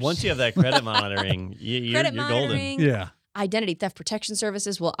yours. Once you have that credit monitoring, you're Credit golden. monitoring, Yeah. identity theft protection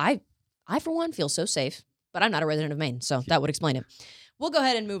services. Well, I for one feel so safe, but I'm not a resident of Maine, so that would explain it. We'll go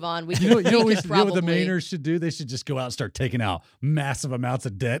ahead and move on. We You know what the probably Mainers should do? They should just go out and start taking out massive amounts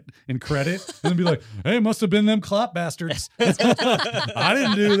of debt and credit and then be like, hey, must have been them clop bastards. I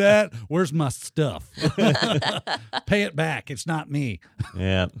didn't do that. Where's my stuff? Pay it back. It's not me.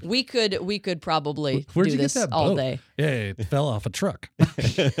 Yeah. We could probably Where'd do you this get that all boat? day. Yeah, it fell off a truck.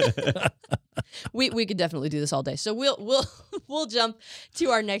 We could definitely do this all day. So we'll jump to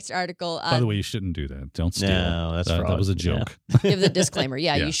our next article. By the way, you shouldn't do that. Don't steal. No, that's that fraud. was a joke. give the disclaimer.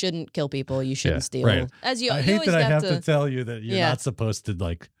 Yeah, Yeah. You shouldn't kill people. You shouldn't steal. right. As you, I you hate always that I have to to tell you that you're Yeah. not supposed to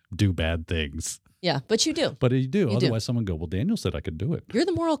like do bad things. Yeah, but you do. But you do. You do. Otherwise, someone go, well, Daniel said I could do it. You're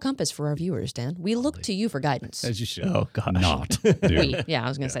the moral compass for our viewers, Dan. We look to you for guidance. As you should. Oh, gosh. Not. We. Yeah, I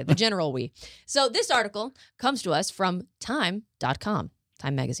was going to say the general we. So this article comes to us from time.com,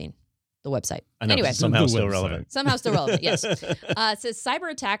 Time Magazine, the website. I know, Anyway, somehow The still website. relevant. somehow still relevant, yes. It says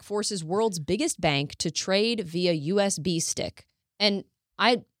cyber attack forces world's biggest bank to trade via USB stick. And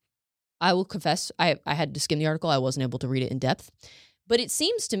I will confess, I had to skim the article. I wasn't able to read it in depth. But it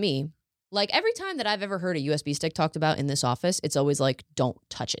seems to me like every time that I've ever heard a USB stick talked about in this office, it's always like, don't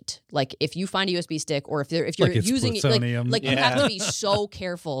touch it. Like if you find a USB stick or if you're Like it's using it, plutonium. like you have to be so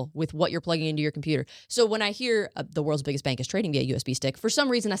careful with what you're plugging into your computer. So when I hear the world's biggest bank is trading via USB stick, for some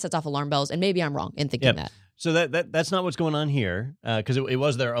reason that sets off alarm bells, and maybe I'm wrong in thinking Yep. that. So that's not what's going on here because it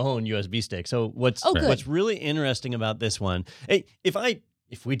was their own USB stick. So what's really interesting about this one? Hey,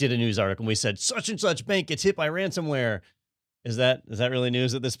 if we did a news article and we said such and such bank gets hit by ransomware, is that really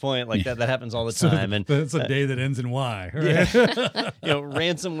news at this point? Like that happens all the time. And that's a day that ends in Y. Right? yeah.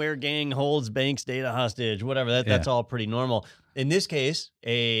 Ransomware gang holds banks data hostage, whatever. That's all pretty normal. In this case,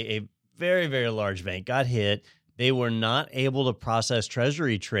 a very, very large bank got hit. They were not able to process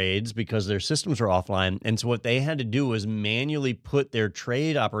treasury trades because their systems were offline. And so what they had to do was manually put their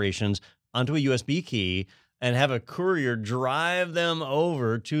trade operations onto a USB key and have a courier drive them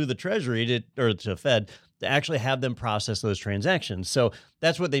over to the treasury to Fed to actually have them process those transactions. So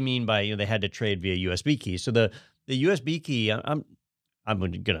that's what they mean by they had to trade via USB key. So the USB key, I'm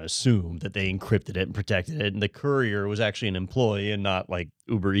going to assume that they encrypted it and protected it, and the courier was actually an employee and not like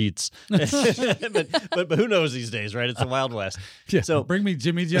Uber Eats. but who knows these days, right? It's the Wild West. Yeah, so bring me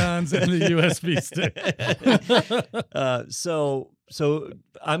Jimmy John's and the USB stick. So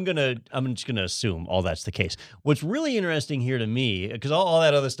I'm just gonna assume all that's the case. What's really interesting here to me, because all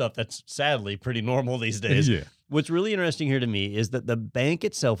that other stuff that's sadly pretty normal these days. Yeah. What's really interesting here to me is that the bank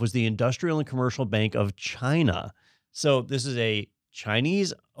itself was the Industrial and Commercial Bank of China. So this is a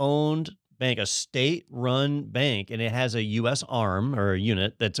Chinese-owned bank, a state-run bank, and it has a U.S. arm or a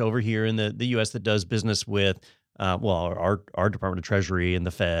unit that's over here in the U.S. that does business with, our Department of Treasury and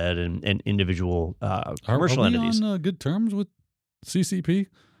the Fed and individual commercial entities. Are we on good terms with CCP?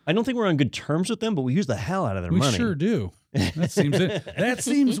 I don't think we're on good terms with them, but we use the hell out of their money. We sure do. That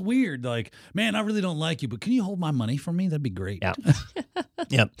seems weird. Like, man, I really don't like you, but can you hold my money for me? That'd be great. Yeah.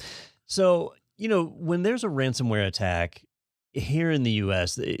 Yeah. So, when there's a ransomware attack here in the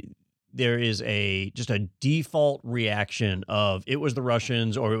U.S., there is just a default reaction of it was the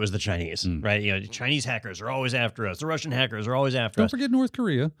Russians or it was the Chinese, right? Chinese hackers are always after us. The Russian hackers are always after us. Don't forget North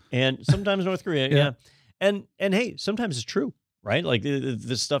Korea. And sometimes North Korea, yeah. And hey, sometimes it's true, right? Like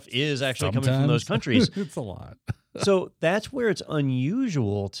this stuff is actually coming from those countries. It's a lot. So that's where it's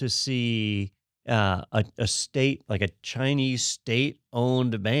unusual to see a state, like a Chinese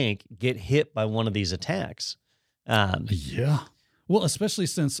state-owned bank, get hit by one of these attacks. Yeah. Well, especially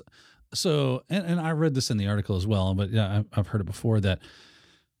since, and I read this in the article as well, but yeah, I've heard it before that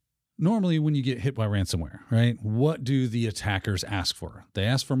normally when you get hit by ransomware, right, what do the attackers ask for? They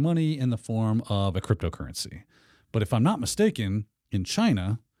ask for money in the form of a cryptocurrency. But if I'm not mistaken, in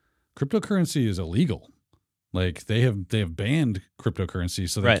China, cryptocurrency is illegal. Like they have banned cryptocurrency,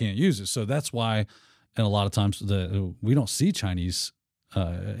 so they can't use it. So that's why, and a lot of times we don't see Chinese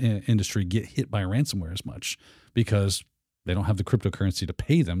industry get hit by ransomware as much because they don't have the cryptocurrency to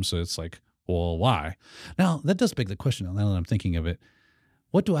pay them. So it's like, well, why? Now that does beg the question. Now that I'm thinking of it,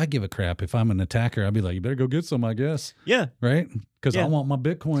 what do I give a crap if I'm an attacker? I'd be like, you better go get some, I guess. Yeah. Right? Because I want my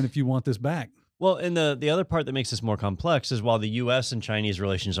Bitcoin if you want this back. Well, and the other part that makes this more complex is while the U.S. and Chinese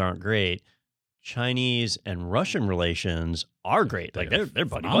relations aren't great, Chinese and Russian relations are great. Like they're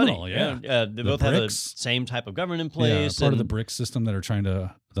buddy buddy. Yeah. They both have the same type of government in place. Yeah, part of the BRICS system that are trying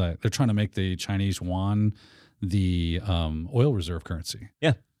to make the Chinese yuan the oil reserve currency.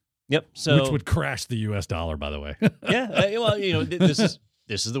 Yeah. Yep. So which would crash the U.S. dollar, by the way. Yeah. Well,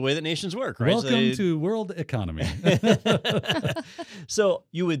 this is the way that nations work, right? Welcome to world economy. So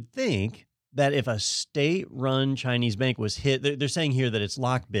you would think that if a state-run Chinese bank was hit, they're saying here that it's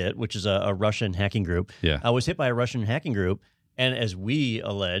Lockbit, which is a Russian hacking group, was hit by a Russian hacking group, and as we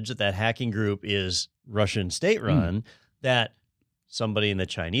allege that hacking group is Russian state-run, that somebody in the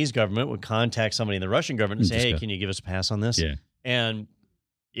Chinese government would contact somebody in the Russian government and say, hey, can you give us a pass on this? Yeah. And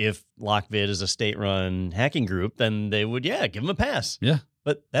if Lockbit is a state-run hacking group, then they would, give them a pass. Yeah.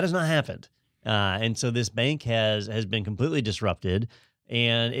 But that has not happened. And so this bank has been completely disrupted,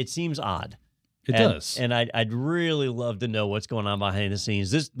 and it seems odd. It does. And I'd really love to know what's going on behind the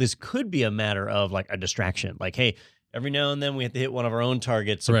scenes. This could be a matter of like a distraction. Like, hey, every now and then we have to hit one of our own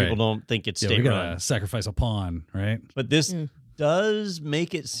targets so people don't think it's state-run. We got to sacrifice a pawn, right? But this does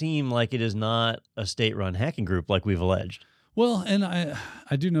make it seem like it is not a state-run hacking group like we've alleged. Well, and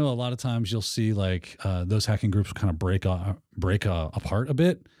I do know a lot of times you'll see like those hacking groups kind of break apart a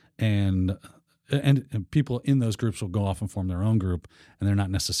bit, and people in those groups will go off and form their own group, and they're not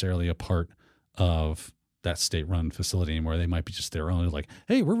necessarily a part of that state-run facility anymore. They might be just their own. They're like,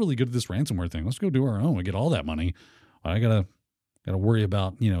 hey, we're really good at this ransomware thing. Let's go do our own. We get all that money. I gotta worry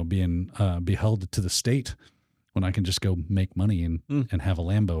about being beheld to the state when I can just go make money and have a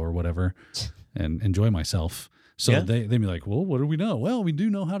Lambo or whatever and enjoy myself. So they'd be like, well, what do we know? Well, we do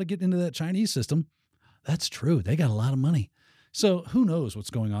know how to get into that Chinese system. That's true. They got a lot of money. So who knows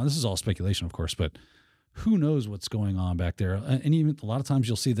what's going on? This is all speculation, of course, but who knows what's going on back there? And even a lot of times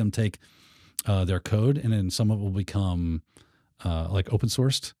you'll see them take their code, and then some of it will become like open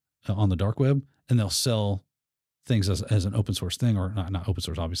sourced on the dark web, and they'll sell things as an open source thing, or not open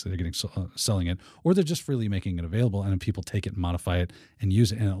source. Obviously, they're getting selling it, or they're just freely making it available, and then people take it and modify it and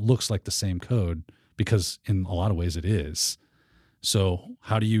use it, and it looks like the same code because in a lot of ways it is. So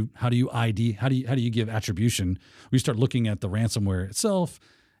how do you give attribution? We start looking at the ransomware itself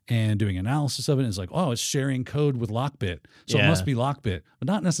and doing analysis of it. And it's like, oh, it's sharing code with Lockbit, so it must be Lockbit, but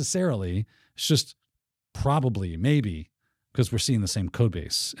not necessarily. It's just probably, maybe, because we're seeing the same code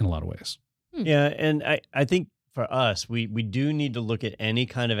base in a lot of ways. Yeah, and I think for us, we do need to look at any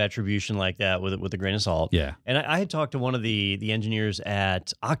kind of attribution like that with a grain of salt. Yeah. And I had talked to one of the engineers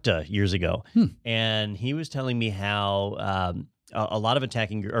at Okta years ago, and he was telling me how a lot of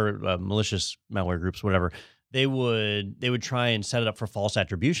attacking or malicious malware groups, whatever, they would try and set it up for false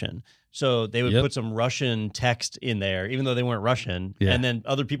attribution. So they would put some Russian text in there, even though they weren't Russian. Yeah. And then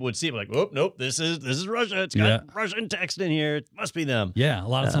other people would see it like, oh, nope, this is Russia. It's got Russian text in here. It must be them. Yeah. A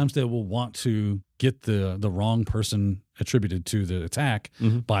lot of times they will want to get the wrong person attributed to the attack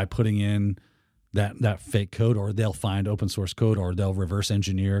by putting in that fake code, or they'll find open source code, or they'll reverse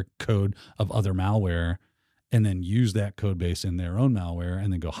engineer code of other malware and then use that code base in their own malware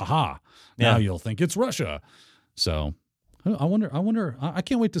and then go, haha, now you'll think it's Russia. So I wonder, I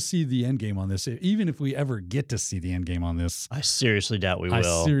can't wait to see the end game on this, even if we ever get to see the end game on this. I seriously doubt we will.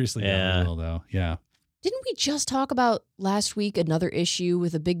 I seriously doubt we will, though. Yeah. Didn't we just talk about last week another issue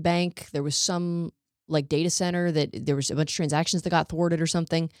with a big bank? There was some like data center that there was a bunch of transactions that got thwarted or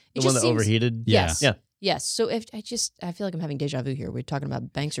something. The one that overheated? Yes. Yeah. Yes. So I feel like I'm having deja vu here. We're talking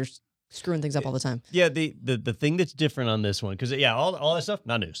about banks are screwing things up all the time. Yeah, the thing that's different on this one, because all that stuff,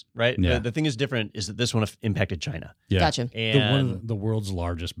 not news, right? Yeah. The thing is different is that this one impacted China. Yeah. Gotcha. And the world's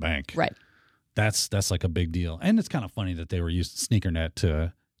largest bank. Right. That's like a big deal. And it's kind of funny that they were using SneakerNet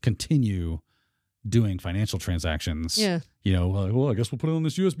to continue doing financial transactions. Yeah. Well, I guess we'll put it on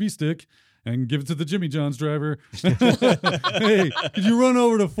this USB stick and give it to the Jimmy John's driver. Hey, could you run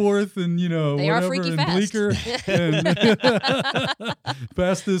over to 4th and, they whatever, are freaky and fast. Bleecker and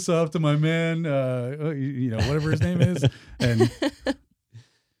pass this off to my man, whatever his name is. And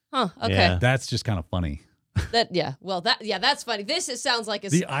okay. That's just kind of funny. That's funny. Sounds like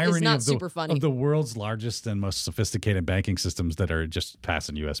the irony is not of super funny. of the world's largest and most sophisticated banking systems that are just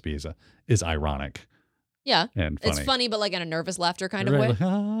passing USB is ironic. Yeah. And funny. It's funny, but like in a nervous laughter kind of Right, way.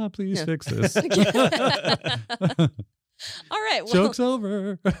 like, please fix this. All right. Well, Joke's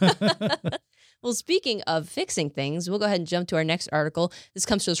over. well, speaking of fixing things, we'll go ahead and jump to our next article. This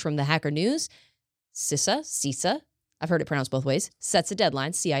comes to us from the Hacker News. CISA, I've heard it pronounced both ways, sets a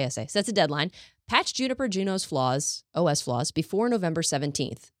deadline, CISA, sets a deadline, patch Juniper JunOS OS flaws before November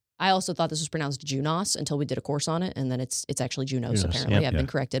 17th. I also thought this was pronounced JunOS until we did a course on it, and then it's actually JunOS, apparently. I've been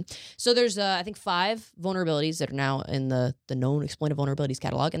corrected. So there's, I think, 5 vulnerabilities that are now in the known exploited vulnerabilities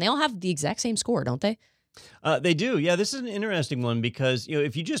catalog, and they all have the exact same score, don't they? They do. Yeah, this is an interesting one because,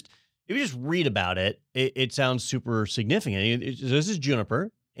 if you just read about it, it sounds super significant. This is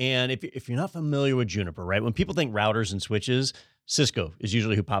Juniper, and if you're not familiar with Juniper, right, when people think routers and switches, Cisco is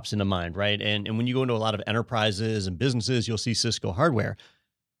usually who pops into mind, right? And when you go into a lot of enterprises and businesses, you'll see Cisco hardware.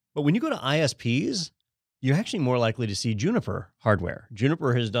 But when you go to ISPs, you're actually more likely to see Juniper hardware.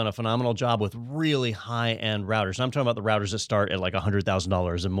 Juniper has done a phenomenal job with really high-end routers. I'm talking about the routers that start at like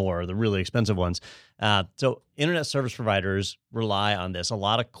 $100,000 and more, the really expensive ones. So internet service providers rely on this. A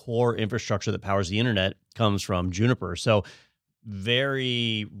lot of core infrastructure that powers the internet comes from Juniper. So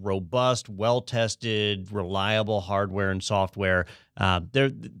very robust, well-tested, reliable hardware and software. They're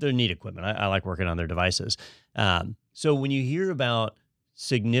neat equipment. I like working on their devices. So when you hear about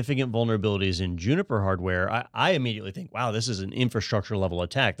significant vulnerabilities in Juniper hardware, I immediately think, wow, this is an infrastructure level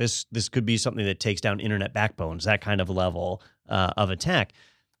attack. This could be something that takes down internet backbones, that kind of level of attack.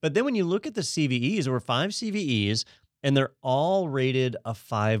 But then when you look at the CVEs, there were 5 CVEs, and they're all rated a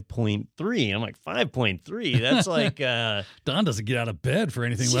 5.3. I'm like, 5.3? That's like... Don doesn't get out of bed for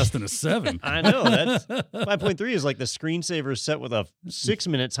anything less than a 7. I know. That's 5.3 is like the screensaver set with a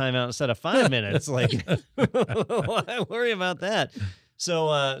 6-minute timeout instead of 5 minutes. Like, why worry about that?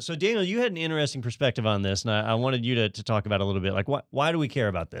 So Daniel, you had an interesting perspective on this, and I wanted you to talk about it a little bit. Like, why do we care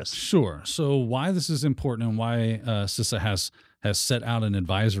about this? Sure. So why this is important and why CISA has set out an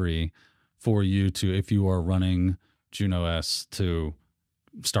advisory for you to, if you are running JunOS, to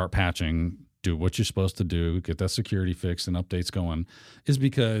start patching, do what you're supposed to do, get that security fixed and updates going, is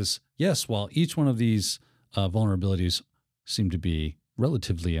because, yes, while each one of these vulnerabilities seem to be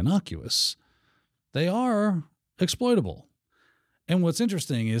relatively innocuous, they are exploitable. And what's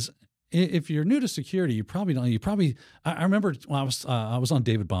interesting is, if you're new to security, you probably don't. I remember when I was on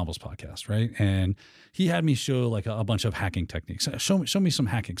David Bomble's podcast, right? And he had me show like a bunch of hacking techniques. Show me some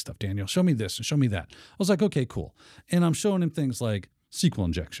hacking stuff, Daniel. Show me this and show me that. I was like, okay, cool. And I'm showing him things like SQL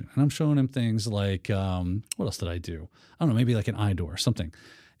injection, and I'm showing him things like what else did I do? I don't know, maybe like an IDOR or something.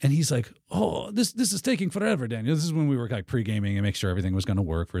 And he's like, oh, this is taking forever, Daniel. This is when we were like pre-gaming and make sure everything was going to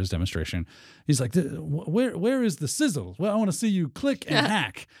work for his demonstration. He's like, where is the sizzle? Well, I want to see you click and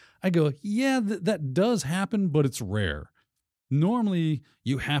hack. I go, yeah, that does happen, but it's rare. Normally,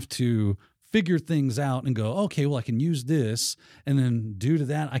 you have to figure things out and go, okay, well, I can use this. And then due to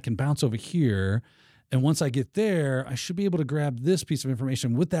that, I can bounce over here. And once I get there, I should be able to grab this piece of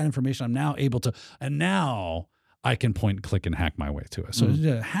information. With that information, I'm now able to, and now I can point, click, and hack my way to it. So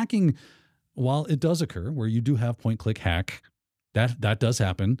hacking, while it does occur where you do have point, click, hack, that does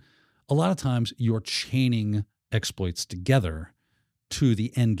happen. A lot of times you're chaining exploits together to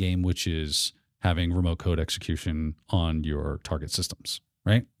the end game, which is having remote code execution on your target systems,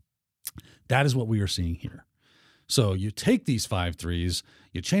 right? That is what we are seeing here. So you take these 5 threes,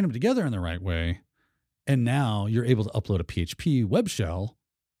 you chain them together in the right way, and now you're able to upload a PHP web shell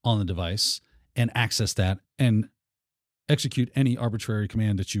on the device and access that and execute any arbitrary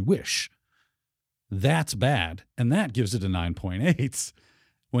command that you wish. That's bad. And that gives it a 9.8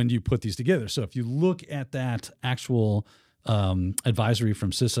 when you put these together. So if you look at that actual advisory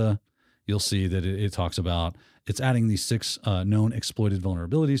from CISA, you'll see that it talks about it's adding these 6 known exploited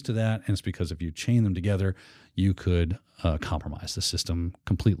vulnerabilities to that. And it's because if you chain them together, you could compromise the system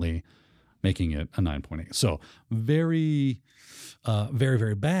completely, making it a 9.8. So very, very,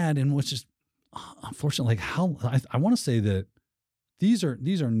 very bad. And which is, unfortunately, like how I want to say that these are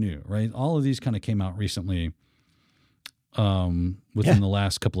new, right? All of these kind of came out recently, within the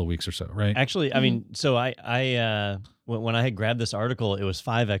last couple of weeks or so, right? Actually, I mean, so I when I had grabbed this article, it was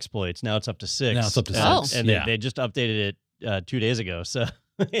 5 exploits. Now it's up to 6. Now it's up to 6, and they just updated it 2 days ago. So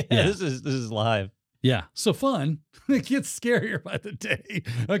this is live. Yeah, so fun. It gets scarier by the day.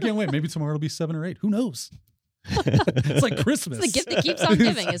 I can't wait. Maybe tomorrow it'll be 7 or 8. Who knows? It's like Christmas. It's the gift that keeps on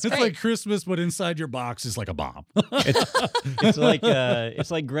giving. It's great. It's like Christmas, but inside your box is like a bomb. It's like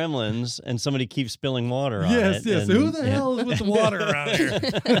Gremlins, and somebody keeps spilling water on it. Yes. And, who the hell is with the water around here?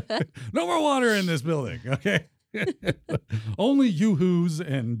 No more water in this building. Okay. Only Yoo-hoos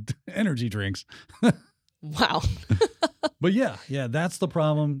and energy drinks. Wow. But yeah, that's the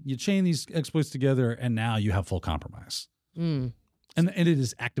problem. You chain these exploits together, and now you have full compromise. Mm. And it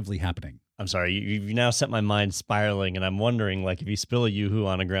is actively happening. I'm sorry, you've now set my mind spiraling, and I'm wondering, like, if you spill a Yoo-hoo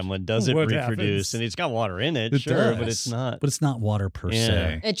on a gremlin, does it What reproduce? happens? And it's got water in it, It sure, does. but it's not. But it's not water per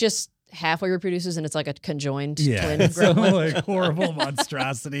se. It just halfway reproduces, and it's like a conjoined Yeah, twin it's gremlin. like horrible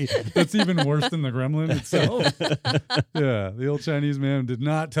monstrosity. That's even worse than the gremlin itself. Yeah, the old Chinese man did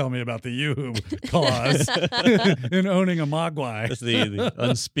not tell me about the Yoo-hoo clause in owning a Mogwai. That's the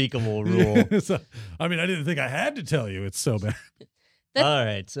unspeakable rule. So, I mean, I didn't think I had to tell you. It's so bad. All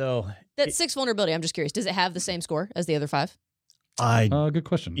right, so That 6 vulnerability, I'm just curious, does it have the same score as the other 5? Good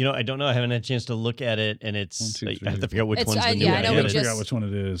question. I don't know. I haven't had a chance to look at it, and it's 1, 2, I 3, have to figure out which It's- one's the new yeah, one. I know I we gotta just- figure out which one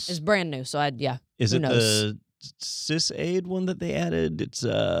it is. It's brand new, so Is who it knows? the sysaid one that they added? It's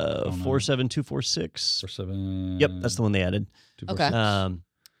 47246. 4.7. Yep, that's the one they added. 2.6. Okay.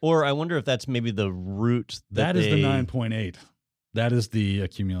 Or I wonder if that's maybe the root. That is the 9.8. That is the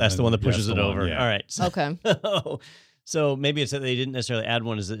accumulation. That's the one that pushes it over. Yeah. All right. So, Okay. so maybe it's that they didn't necessarily add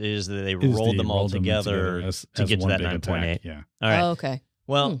one. Is that they Is rolled the- them all rolled them together as to get to one that big 9.8. attack. Yeah. All right. Oh, okay.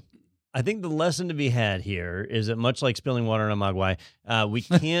 Well, I think the lesson to be had here is that much like spilling water on a Mogwai, we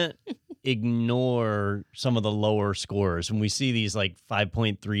can't ignore some of the lower scores. When we see these like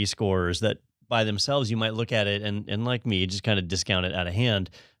 5.3 scores that by themselves, you might look at it and like me, just kind of discount it out of hand.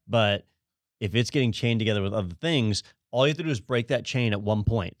 But if it's getting chained together with other things, all you have to do is break that chain at one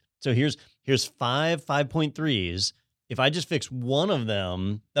point. So here's 5.3s. If I just fix one of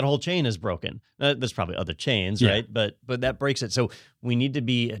them, that whole chain is broken. There's probably other chains, Yeah. right? But that breaks it. So we need to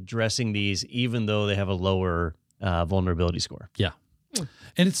be addressing these even though they have a lower vulnerability score. Yeah.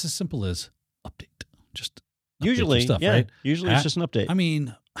 And it's as simple as update. Just update your Usually, stuff, yeah. right? Usually it's just an update. I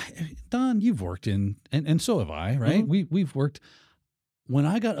mean, Don, you've worked in, and so have I, right? We've worked. When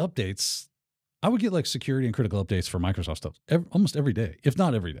I got updates, I would get like security and critical updates for Microsoft stuff almost every day, if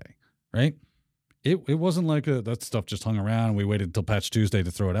not every day, right? It wasn't like that stuff just hung around and we waited until Patch Tuesday to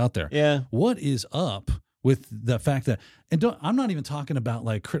throw it out there. Yeah. What is up with the fact that, I'm not even talking about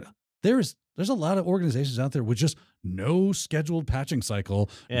like, there's a lot of organizations out there with just no scheduled patching cycle,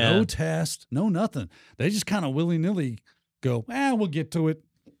 no test, no nothing. They just kind of willy-nilly go, we'll get to it.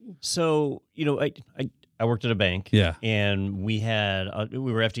 So, I worked at a bank. Yeah. And we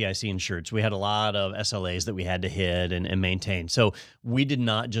were FDIC insured. So we had a lot of SLAs that we had to hit and maintain. So we did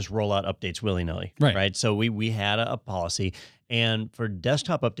not just roll out updates willy-nilly. Right. So we had a policy. And for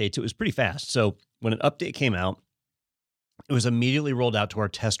desktop updates, it was pretty fast. So when an update came out, it was immediately rolled out to our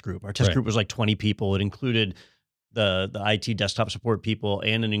test group. Our test group was like 20 people. It included the IT desktop support people,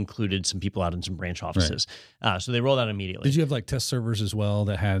 and it included some people out in some branch offices. So they rolled out immediately. Did you have like test servers as well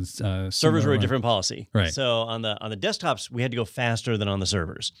that had servers were a different policy? Right. So on the desktops, we had to go faster than on the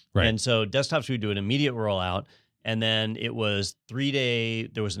servers. Right. And so desktops, we would do an immediate rollout, and then it was 3-day.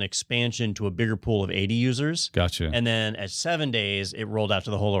 There was an expansion to a bigger pool of 80 users. Gotcha. And then at 7 days, it rolled out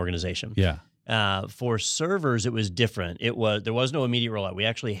to the whole organization. Yeah. For servers, it was different. There was no immediate rollout. We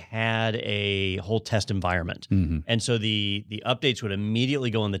actually had a whole test environment, and so the updates would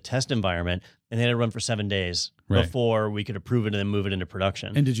immediately go in the test environment, and they had to run for 7 days before we could approve it and then move it into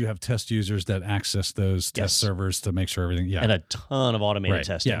production. And did you have test users that access those test servers to make sure everything? Yeah, and a ton of automated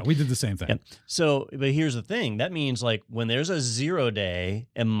testing. Yeah, we did the same thing. Yeah. So, but here's the thing: that means like when there's a 0 day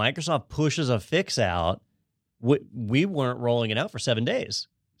and Microsoft pushes a fix out, we weren't rolling it out for 7 days.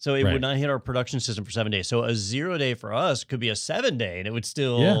 So it would not hit our production system for 7 days. So a 0 day for us could be a 7 day, and it would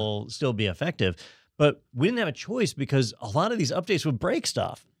still be effective. But we didn't have a choice because a lot of these updates would break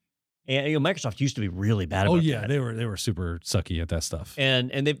stuff. And Microsoft used to be really bad about that. They were super sucky at that stuff.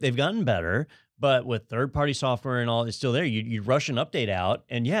 And they've gotten better. But with third-party software and all, it's still there. You'd rush an update out,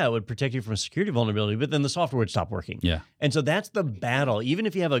 and it would protect you from a security vulnerability, but then the software would stop working. Yeah. And so that's the battle. Even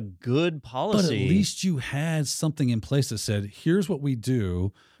if you have a good policy. But at least you had something in place that said, here's what we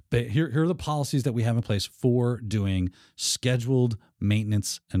do. But here are the policies that we have in place for doing scheduled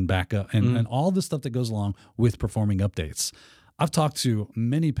maintenance and backup and all the stuff that goes along with performing updates. I've talked to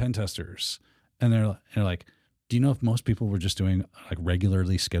many pen testers, and they're like, do you know if most people were just doing like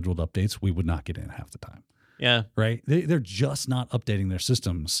regularly scheduled updates, we would not get in half the time. Yeah. Right. They're just not updating their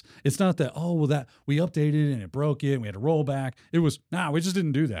systems. It's not that, that we updated and it broke it and we had to roll back. It was, we just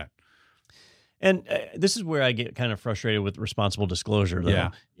didn't do that. And this is where I get kind of frustrated with responsible disclosure, though,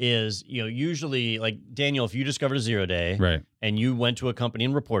 is, usually like Daniel, if you discovered a 0 day and you went to a company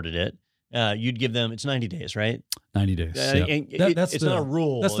and reported it, you'd give them, it's 90 days, right? 90 days. It's not a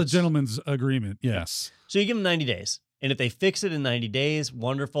rule. That's the gentleman's agreement. Yes. So you give them 90 days. And if they fix it in 90 days,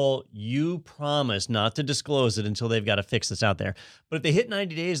 wonderful. You promise not to disclose it until they've got a fix that's out there. But if they hit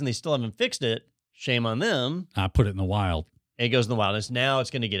 90 days and they still haven't fixed it, shame on them. I put it in the wild. It goes in the wild. Now it's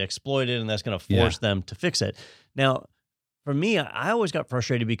going to get exploited, and that's going to force them to fix it. Now, for me, I always got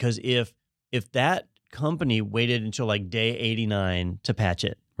frustrated because if that company waited until like day 89 to patch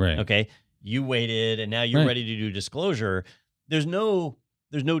it, Right. okay, you waited, and now you're ready to do disclosure. There's no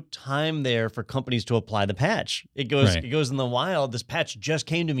time there for companies to apply the patch. It goes in the wild. This patch just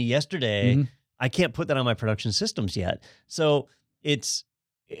came to me yesterday. Mm-hmm. I can't put that on my production systems yet. So it's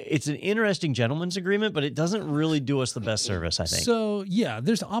an interesting gentleman's agreement, but it doesn't really do us the best service, I think. So yeah,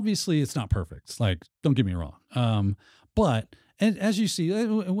 there's obviously it's not perfect. Like, don't get me wrong. But and as you see,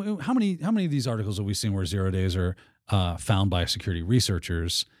 how many of these articles have we seen where 0 days are found by security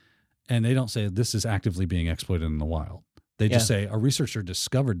researchers, and they don't say this is actively being exploited in the wild. They just say a researcher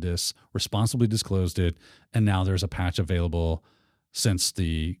discovered this, responsibly disclosed it, and now there's a patch available since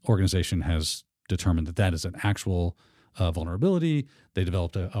the organization has determined that is an actual vulnerability. They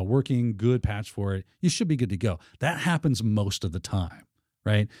developed a working, good patch for it. You should be good to go. That happens most of the time,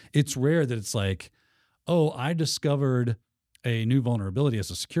 right? It's rare that it's like, oh, I discovered a new vulnerability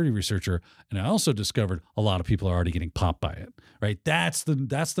as a security researcher, and I also discovered a lot of people are already getting popped by it, right? That's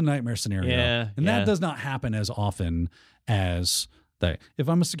the nightmare scenario. And that does not happen as often as that. If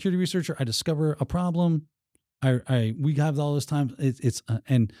I'm a security researcher, I discover a problem. We have all this time.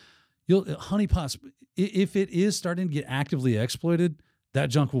 And honeypots, if it is starting to get actively exploited,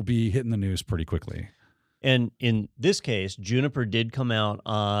 that junk will be hitting the news pretty quickly. And in this case, Juniper did come out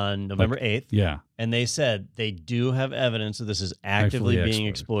on November 8th. Yeah. And they said they do have evidence that this is actively being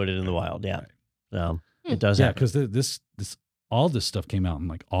exploited in the wild. Yeah. Right. So it does happen. Because all this stuff came out in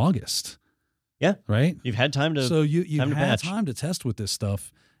like August. Yeah. Right? You've had time to So you've had patch. time to test with this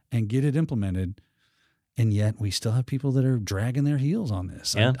stuff and get it implemented. And yet we still have people that are dragging their heels on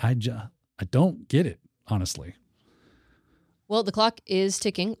this. Yeah. I don't get it, honestly. Well, the clock is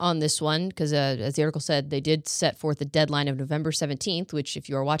ticking on this one because, as the article said, they did set forth the deadline of November 17th, which, if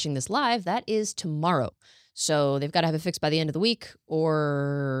you are watching this live, that is tomorrow. So they've got to have it fixed by the end of the week,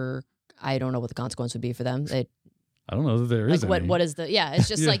 or I don't know what the consequence would be for them. I don't know that there is any. What is the... Yeah, it's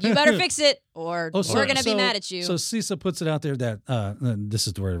just like, you better fix it, or we're going to be mad at you. So CISA puts it out there that this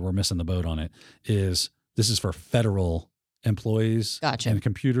is where we're missing the boat on it, is this is for federal employees and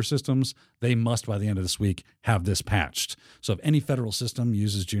computer systems. They must, by the end of this week, have this patched. So if any federal system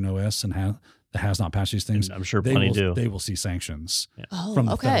uses JunOS and has not patched these things, and I'm sure plenty do. They will see sanctions from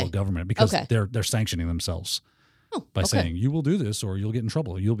the federal government because they're sanctioning themselves by saying, you will do this or you'll get in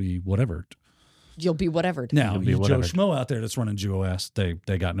trouble. You'll be whatever. You'll be whatever. Now, Joe Schmo out there that's running JunOS,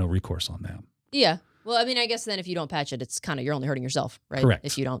 they got no recourse on that. Yeah. Well, I mean, I guess then if you don't patch it, it's kind of, you're only hurting yourself, right? Correct.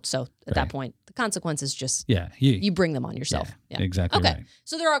 If you don't. So at that point, the consequences just, you bring them on yourself. Yeah. Exactly. Okay. Right.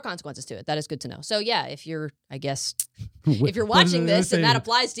 So there are consequences to it. That is good to know. So yeah, if you're, I guess, if you're watching this and that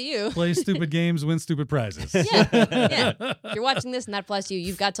applies to you. Play stupid games, win stupid prizes. Yeah. If you're watching this and that applies to you,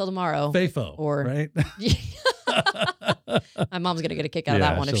 you've got till tomorrow. FAFO. Right? My mom's going to get a kick out of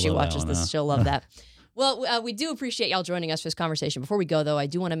that one if she watches this. She'll love that. Well, we do appreciate y'all joining us for this conversation. Before we go, though, I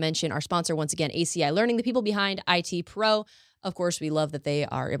do want to mention our sponsor once again, ACI Learning, the people behind IT Pro. Of course, we love that they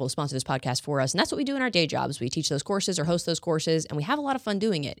are able to sponsor this podcast for us. And that's what we do in our day jobs. We teach those courses or host those courses, and we have a lot of fun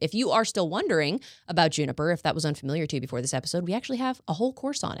doing it. If you are still wondering about Juniper, if that was unfamiliar to you before this episode, we actually have a whole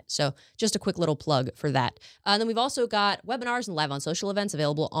course on it. So just a quick little plug for that. And then we've also got webinars and live on social events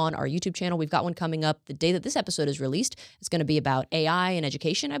available on our YouTube channel. We've got one coming up the day that this episode is released. It's going to be about AI and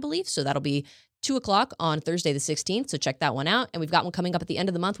education, I believe. So that'll be 2:00 on Thursday the 16th, so check that one out. And we've got one coming up at the end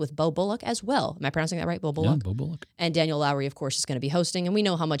of the month with Bo Bullock as well. Am I pronouncing that right? Bo Bullock? Yeah, Bo Bullock. And Daniel Lowry, of course, is going to be hosting. And we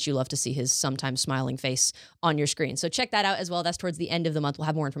know how much you love to see his sometimes smiling face on your screen. So check that out as well. That's towards the end of the month. We'll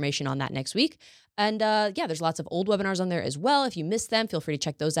have more information on that next week. And there's lots of old webinars on there as well. If you missed them, feel free to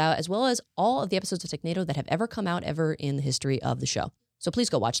check those out, as well as all of the episodes of Technado that have ever come out ever in the history of the show. So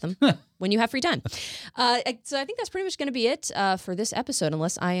please go watch them when you have free time. So I think that's pretty much going to be it for this episode,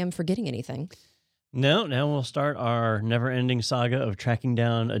 unless I am forgetting anything. No, now we'll start our never-ending saga of tracking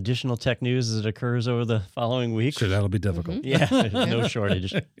down additional tech news as it occurs over the following week. Sure, that'll be difficult. Mm-hmm. Yeah, there's no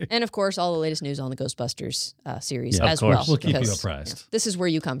shortage. And, of course, all the latest news on the Ghostbusters series as well. well. We'll keep you apprised. This is where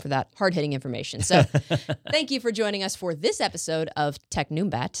you come for that hard-hitting information. So thank you for joining us for this episode of Tech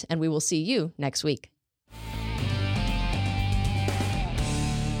Noombat, and we will see you next week.